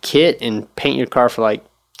get the kit and paint your car for like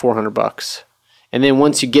 $400. And then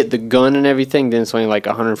once you get the gun and everything, then it's only like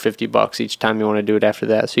 $150 each time you want to do it after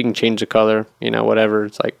that. So you can change the color, whatever.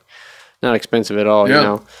 It's like not expensive at all,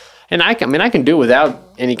 And I can do it without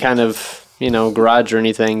any kind of, garage or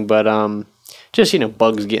anything, but just,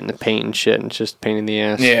 bugs getting the paint and shit, and it's just a pain in the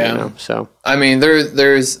ass. Yeah. So I mean,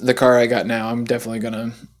 there's the car I got now. I'm definitely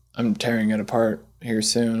I'm tearing it apart here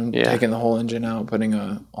soon. I'm taking the whole engine out, putting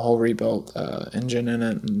a whole rebuilt engine in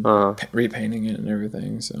it, and repainting it and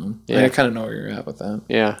everything. So I kind of know where you're at with that.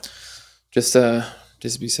 Yeah.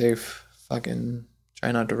 Just be safe. Fucking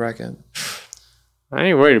try not to wreck it. I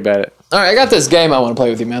ain't worried about it. All right, I got this game I want to play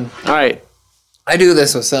with you, man. All right. I do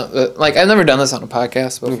this with some I've never done this on a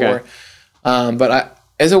podcast before, but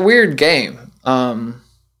it's a weird game.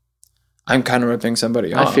 I'm kind of ripping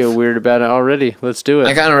somebody off. I feel weird about it already. Let's do it.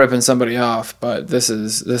 I'm kind of ripping somebody off, but this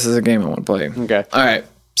is a game I want to play. Okay. All right.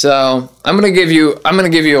 So I'm gonna give you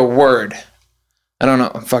a word. I don't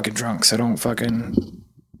know. I'm fucking drunk, so don't fucking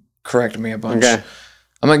correct me a bunch. Okay.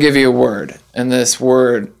 I'm gonna give you a word, and this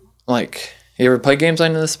word, like, you ever played games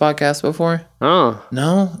like this podcast before? Oh.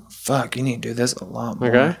 No? Fuck, you need to do this a lot more.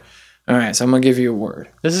 Okay. All right, so I'm gonna give you a word.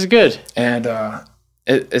 This is good. And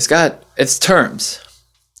it's terms.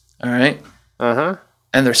 All right? Uh-huh.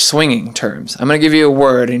 And they're swinging terms. I'm going to give you a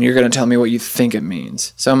word, and you're going to tell me what you think it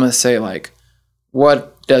means. So I'm going to say, like,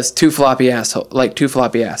 what does two floppy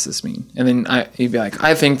asses mean? And then you'd be like,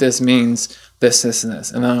 I think this means this, this, and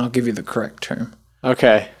this. And then I'll give you the correct term.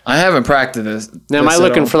 Okay. I haven't practiced this. Now, am I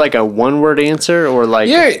looking for, like, a one-word answer, or, like...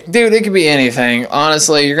 Yeah, dude, it could be anything.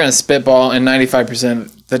 Honestly, you're going to spitball, and 95%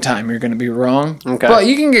 of the time you're going to be wrong. Okay. But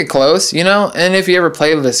you can get close, And if you ever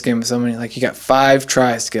play this game with somebody, like, you got 5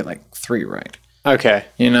 tries to get, like, 3 right. Okay.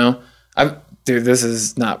 Dude, this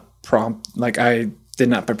is not prompt. Like, I did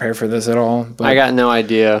not prepare for this at all. But I got no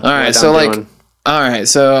idea. All right,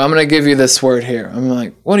 so I'm going to give you this word here. I'm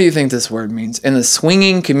like, what do you think this word means? In the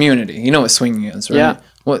swinging community. You know what swinging is, right?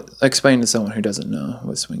 Yeah. Explain to someone who doesn't know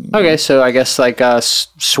what swinging is. Okay, so I guess, like,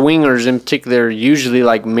 swingers in particular are usually,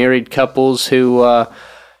 like, married couples who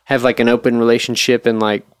have, like, an open relationship and,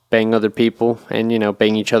 like, bang other people and,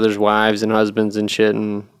 bang each other's wives and husbands and shit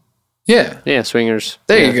and... Yeah, swingers.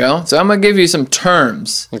 There you go. So I'm going to give you some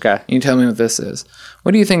terms. Okay. You tell me what this is.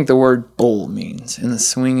 What do you think the word bull means in the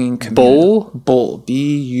swinging community? Bull? Bull.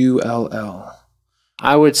 B-U-L-L.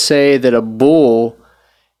 I would say that a bull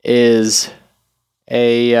is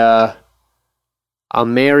a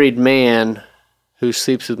married man who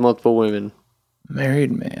sleeps with multiple women.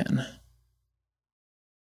 Married man.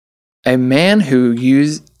 A man who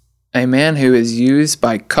is used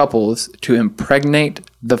by couples to impregnate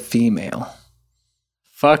the female.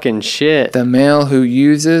 Fucking shit. The male who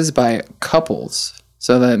uses by couples.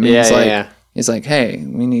 So that means he's like, hey,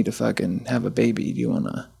 we need to fucking have a baby. Do you want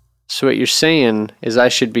to? So what you're saying is I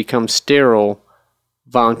should become sterile,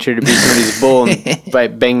 volunteer to be somebody's bull,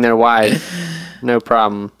 and bang their wife. No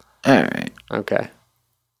problem. All right. Okay.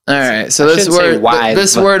 All right. So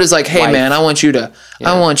this word is like, hey, man, I want you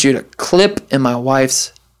to clip my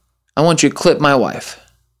wife's. I want you to clip my wife.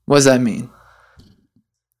 What does that mean?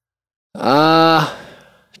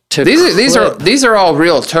 These are all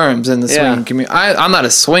real terms in the swinging community. I'm not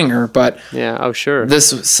a swinger, but sure.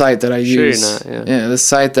 This site that I use, you're not, yeah. This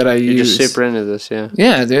site that I use. You're just super into this, yeah.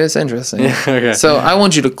 Yeah, dude, it's interesting. Okay. So I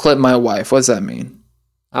want you to clip my wife. What does that mean?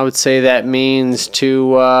 I would say that means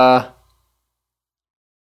to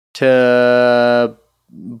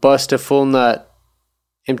bust a full nut,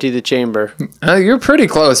 empty the chamber. You're pretty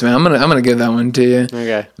close, man. I'm gonna give that one to you.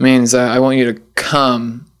 Okay. It means I want you to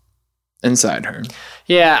come inside her.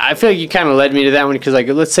 Yeah, I feel like you kind of led me to that one because, like,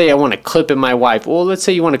 let's say I want to clip in my wife. Well, let's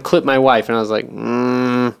say you want to clip my wife, and I was like,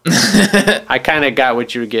 I kind of got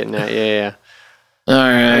what you were getting at. Yeah. All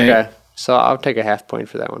right. Okay. So I'll take a half point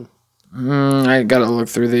for that one. I gotta look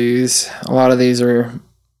through these. A lot of these are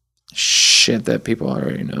shit that people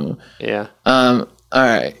already know. Yeah. All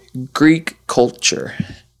right. Greek culture.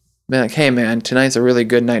 Be like, hey man, tonight's a really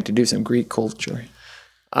good night to do some Greek culture.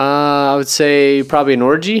 I would say probably an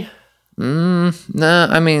orgy. Nah,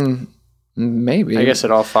 I mean, maybe. I guess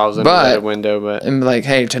it all falls under that window, but and like,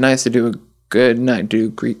 hey, tonight's to do a good night to do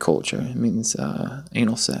Greek culture. It means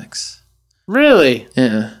anal sex. Really?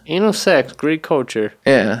 Yeah. Anal sex, Greek culture.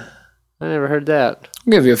 Yeah. I never heard that.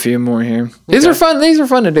 I'll give you a few more here. These are fun. These are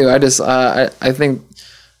fun to do. I just, I think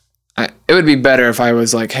it would be better if I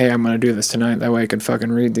was like, hey, I'm going to do this tonight. That way I could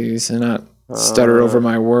fucking read these and not stutter over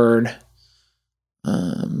my word.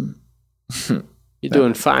 You're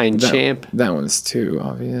doing fine, champ. That one's too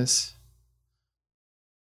obvious.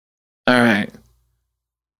 All right.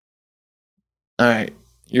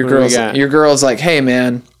 Your girl's like, hey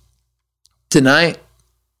man, tonight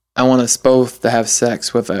I want us both to have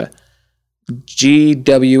sex with a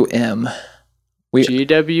GWM.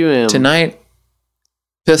 GWM. Tonight,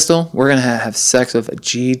 Pistol, we're gonna have sex with a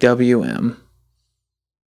GWM.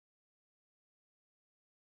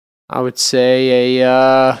 I would say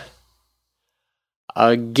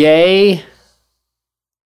a gay,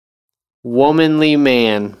 womanly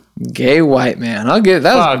man. Gay white man. I'll get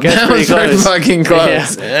that. That was pretty fucking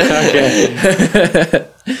close. Yeah. Okay.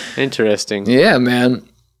 Interesting. Yeah, man.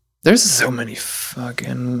 There's so many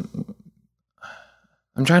fucking.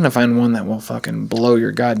 I'm trying to find one that will fucking blow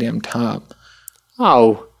your goddamn top.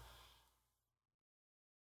 Oh.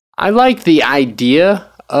 I like the idea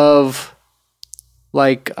of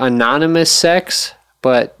like anonymous sex,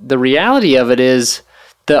 but the reality of it is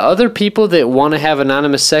the other people that want to have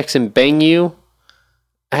anonymous sex and bang you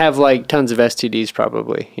have like tons of STDs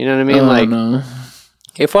probably. You know what I mean? No.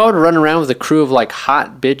 If I would run around with a crew of like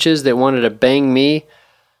hot bitches that wanted to bang me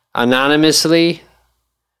anonymously,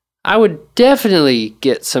 I would definitely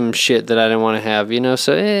get some shit that I didn't want to have, you know?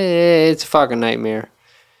 So it's a fucking nightmare.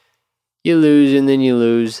 You lose and then you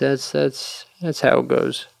lose. That's how it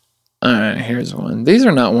goes. All right, here's one. These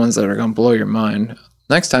are not ones that are gonna blow your mind.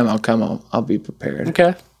 Next time I'll be prepared.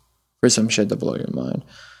 Okay. For some shit to blow your mind.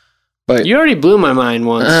 But you already blew my mind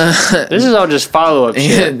once. This is all just follow up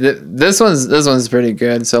shit. Yeah, this one's pretty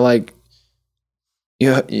good. So like,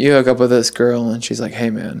 you hook up with this girl and she's like, "Hey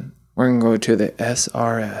man, we're gonna go to the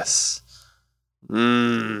SRS.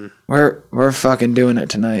 We're fucking doing it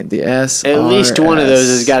tonight. The SRS. At least one of those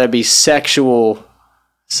has got to be sexual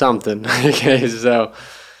something." Okay, so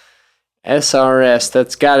SRS.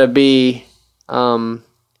 That's got to be.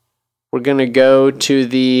 We're gonna go to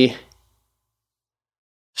the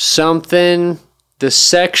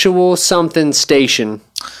sexual something station.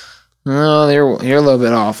 No, you're a little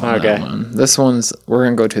bit off on that one. This one's we're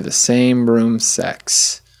gonna go to the same room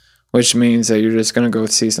sex, which means that you're just gonna go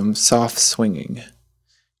see some soft swinging.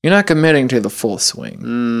 You're not committing to the full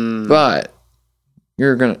swing, but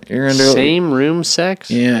you're gonna do same room sex.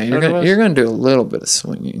 Yeah, you're gonna do a little bit of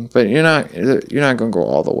swinging, but you're not gonna go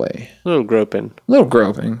all the way. A little groping, a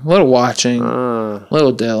little watching, a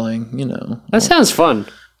little delling. You know, that sounds fun.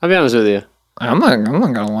 I'll be honest with you. I'm not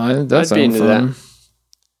gonna lie. That sounds fun. That.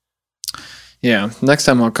 Yeah, next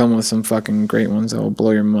time I'll come with some fucking great ones that will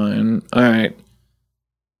blow your mind. All right,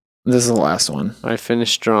 this is the last one. I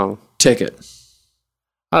finished strong. Ticket.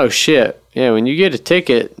 Oh shit! Yeah, when you get a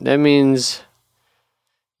ticket, that means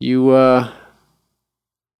you got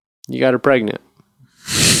her pregnant.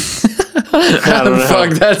 I don't know.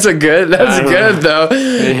 Fuck, that's good though.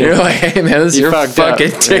 Yeah. You're like, hey man, this is your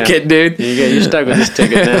fucking ticket, dude. You're stuck with this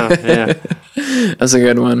ticket now. Yeah. That's a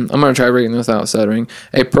good one. I'm going to try reading this without stuttering.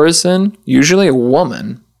 A person, usually a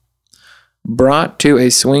woman, brought to a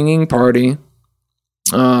swinging party,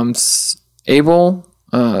 solidly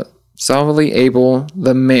able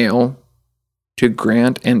the male to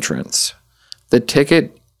grant entrance. The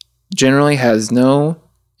ticket generally has no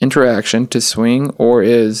interaction to swing or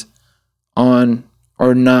is on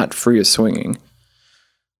or not free of swinging.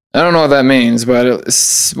 I don't know what that means, but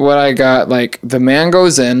it's what I got. Like, the man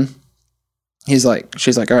goes in. She's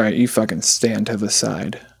like, all right, you fucking stand to the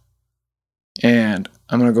side. And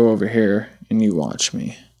I'm going to go over here and you watch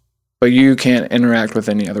me. But you can't interact with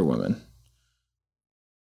any other women.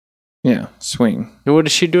 Yeah, swing. And what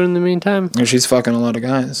is she doing in the meantime? And she's fucking a lot of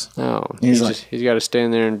guys. Oh, he's got to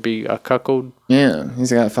stand there and be a cuckold? Yeah,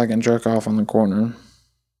 he's got to fucking jerk off on the corner.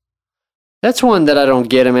 That's one that I don't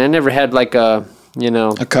get. I mean, I never had like a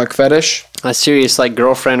cuck fetish, a serious like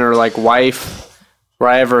girlfriend or like wife where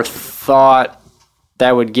I ever thought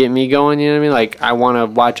that would get me going. You know what I mean? Like, I want to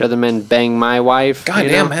watch other men bang my wife.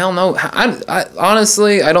 Goddamn, hell no. I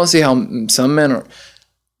honestly, I don't see how some men are.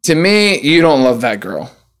 To me, you don't love that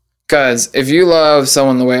girl. Because if you love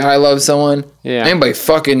someone the way I love someone, anybody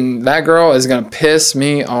fucking that girl is going to piss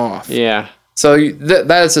me off. Yeah. So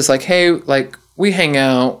that's just like, hey, like, we hang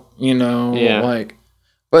out, like,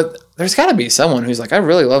 but there's got to be someone who's like, I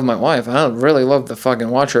really love my wife. I don't really love to fucking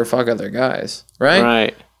watch her fuck other guys. Right?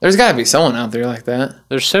 Right. There's got to be someone out there like that.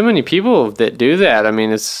 There's so many people that do that. I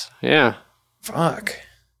mean, it's, yeah. Fuck.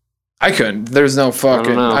 I couldn't. There's no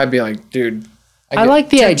fucking, I'd be like, dude. I like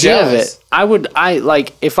the idea of it.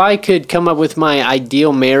 If I could come up with my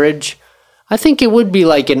ideal marriage, I think it would be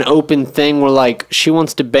like an open thing where like she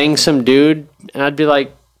wants to bang some dude and I'd be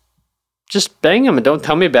like, just bang him and don't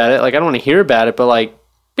tell me about it. Like, I don't want to hear about it, but like,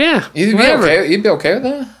 yeah. You'd be okay with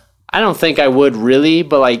that? I don't think I would really,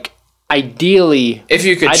 but like, ideally, if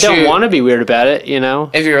you could, I don't want to be weird about it, you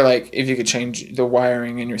know. If you're like, if you could change the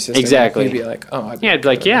wiring in your system, exactly, you'd be like, oh, I'd be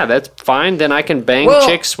like, yeah, that's fine. Then I can bang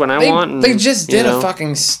chicks when I want. And, they just did a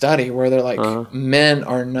fucking study where they're like, men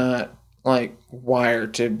are not like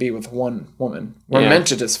wired to be with one woman. We're meant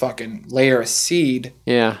to just fucking layer a seed,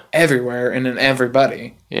 everywhere and in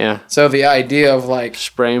everybody. Yeah. So the idea of like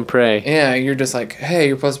spray and pray. Yeah, you're just like, hey,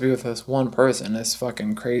 you're supposed to be with this one person. It's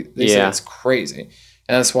fucking crazy. They say it's crazy.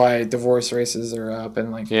 And that's why divorce rates are up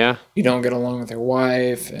and like you don't get along with your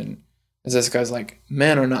wife and this guy's like,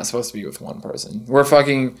 men are not supposed to be with one person.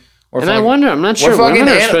 I wonder, I'm not sure women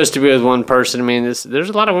are supposed to be with one person. I mean, there's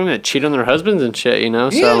a lot of women that cheat on their husbands and shit, you know?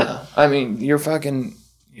 So. Yeah. I mean, you're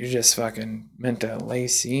just fucking meant to lay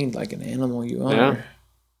seed like an animal you are.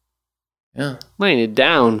 Yeah. Laying it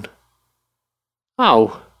down.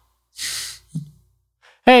 Oh.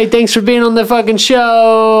 Hey, thanks for being on the fucking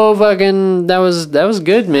show. Fucking, that was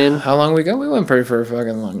good, man. How long we go? We went for a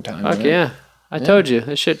fucking long time. Fuck yeah. I told you.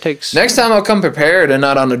 This shit takes... Next time I'll come prepared and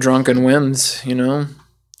not on a drunken whims, you know?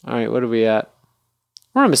 All right, what are we at?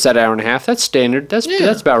 We're almost at an hour and a half. That's standard. That's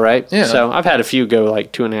about right. Yeah. So I've had a few go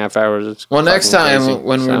like 2.5 hours. Well, next time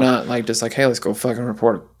when we're not like just like, hey, let's go fucking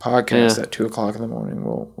report a podcast at 2:00 in the morning,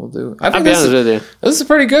 we'll do. I'll be honest with you. This is a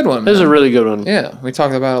pretty good one. This is a really good one. Yeah, we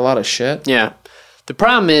talked about a lot of shit. Yeah. The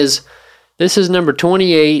problem is, this is number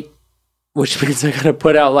 28, which means I got to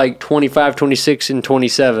put out like 25, 26, and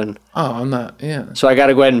 27. Oh, I'm not, So I got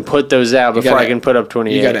to go ahead and put those out before I can put up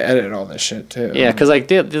 28. You got to edit all this shit too. Yeah, because like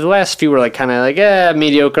the last few were like kind of like,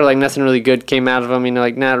 mediocre, like nothing really good came out of them, you know,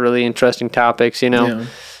 like not really interesting topics, you know. Yeah.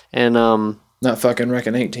 And, not fucking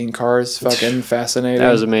wrecking 18 cars, fucking fascinating.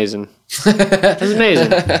 That was amazing. That was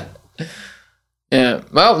amazing. Yeah.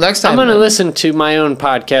 Well, next time I'm going to listen to my own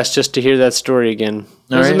podcast just to hear that story again.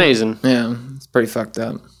 It was amazing. Yeah. It's pretty fucked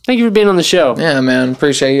up. Thank you for being on the show. Yeah, man.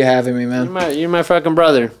 Appreciate you having me, man. You're my fucking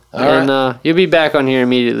brother. And you'll be back on here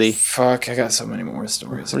immediately. Fuck, I got so many more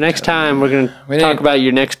stories. Next time, we're going to talk about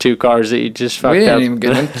your next 2 cars that you just fucked up. We didn't even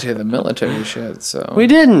get into the military shit, so. We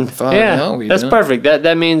didn't. Fuck, yeah, no, we that's didn't. Perfect.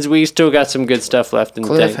 That means we still got some good stuff left in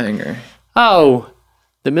the tank. Cliffhanger. Oh,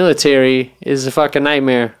 the military is a fucking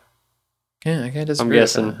nightmare. Yeah, I can't disagree. I'm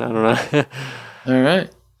guessing. I don't know.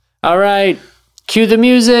 All right. Cue the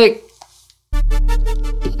music.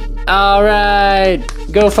 All right.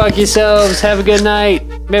 Go fuck yourselves. Have a good night.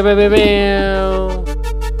 Bam, bam, bam, bam.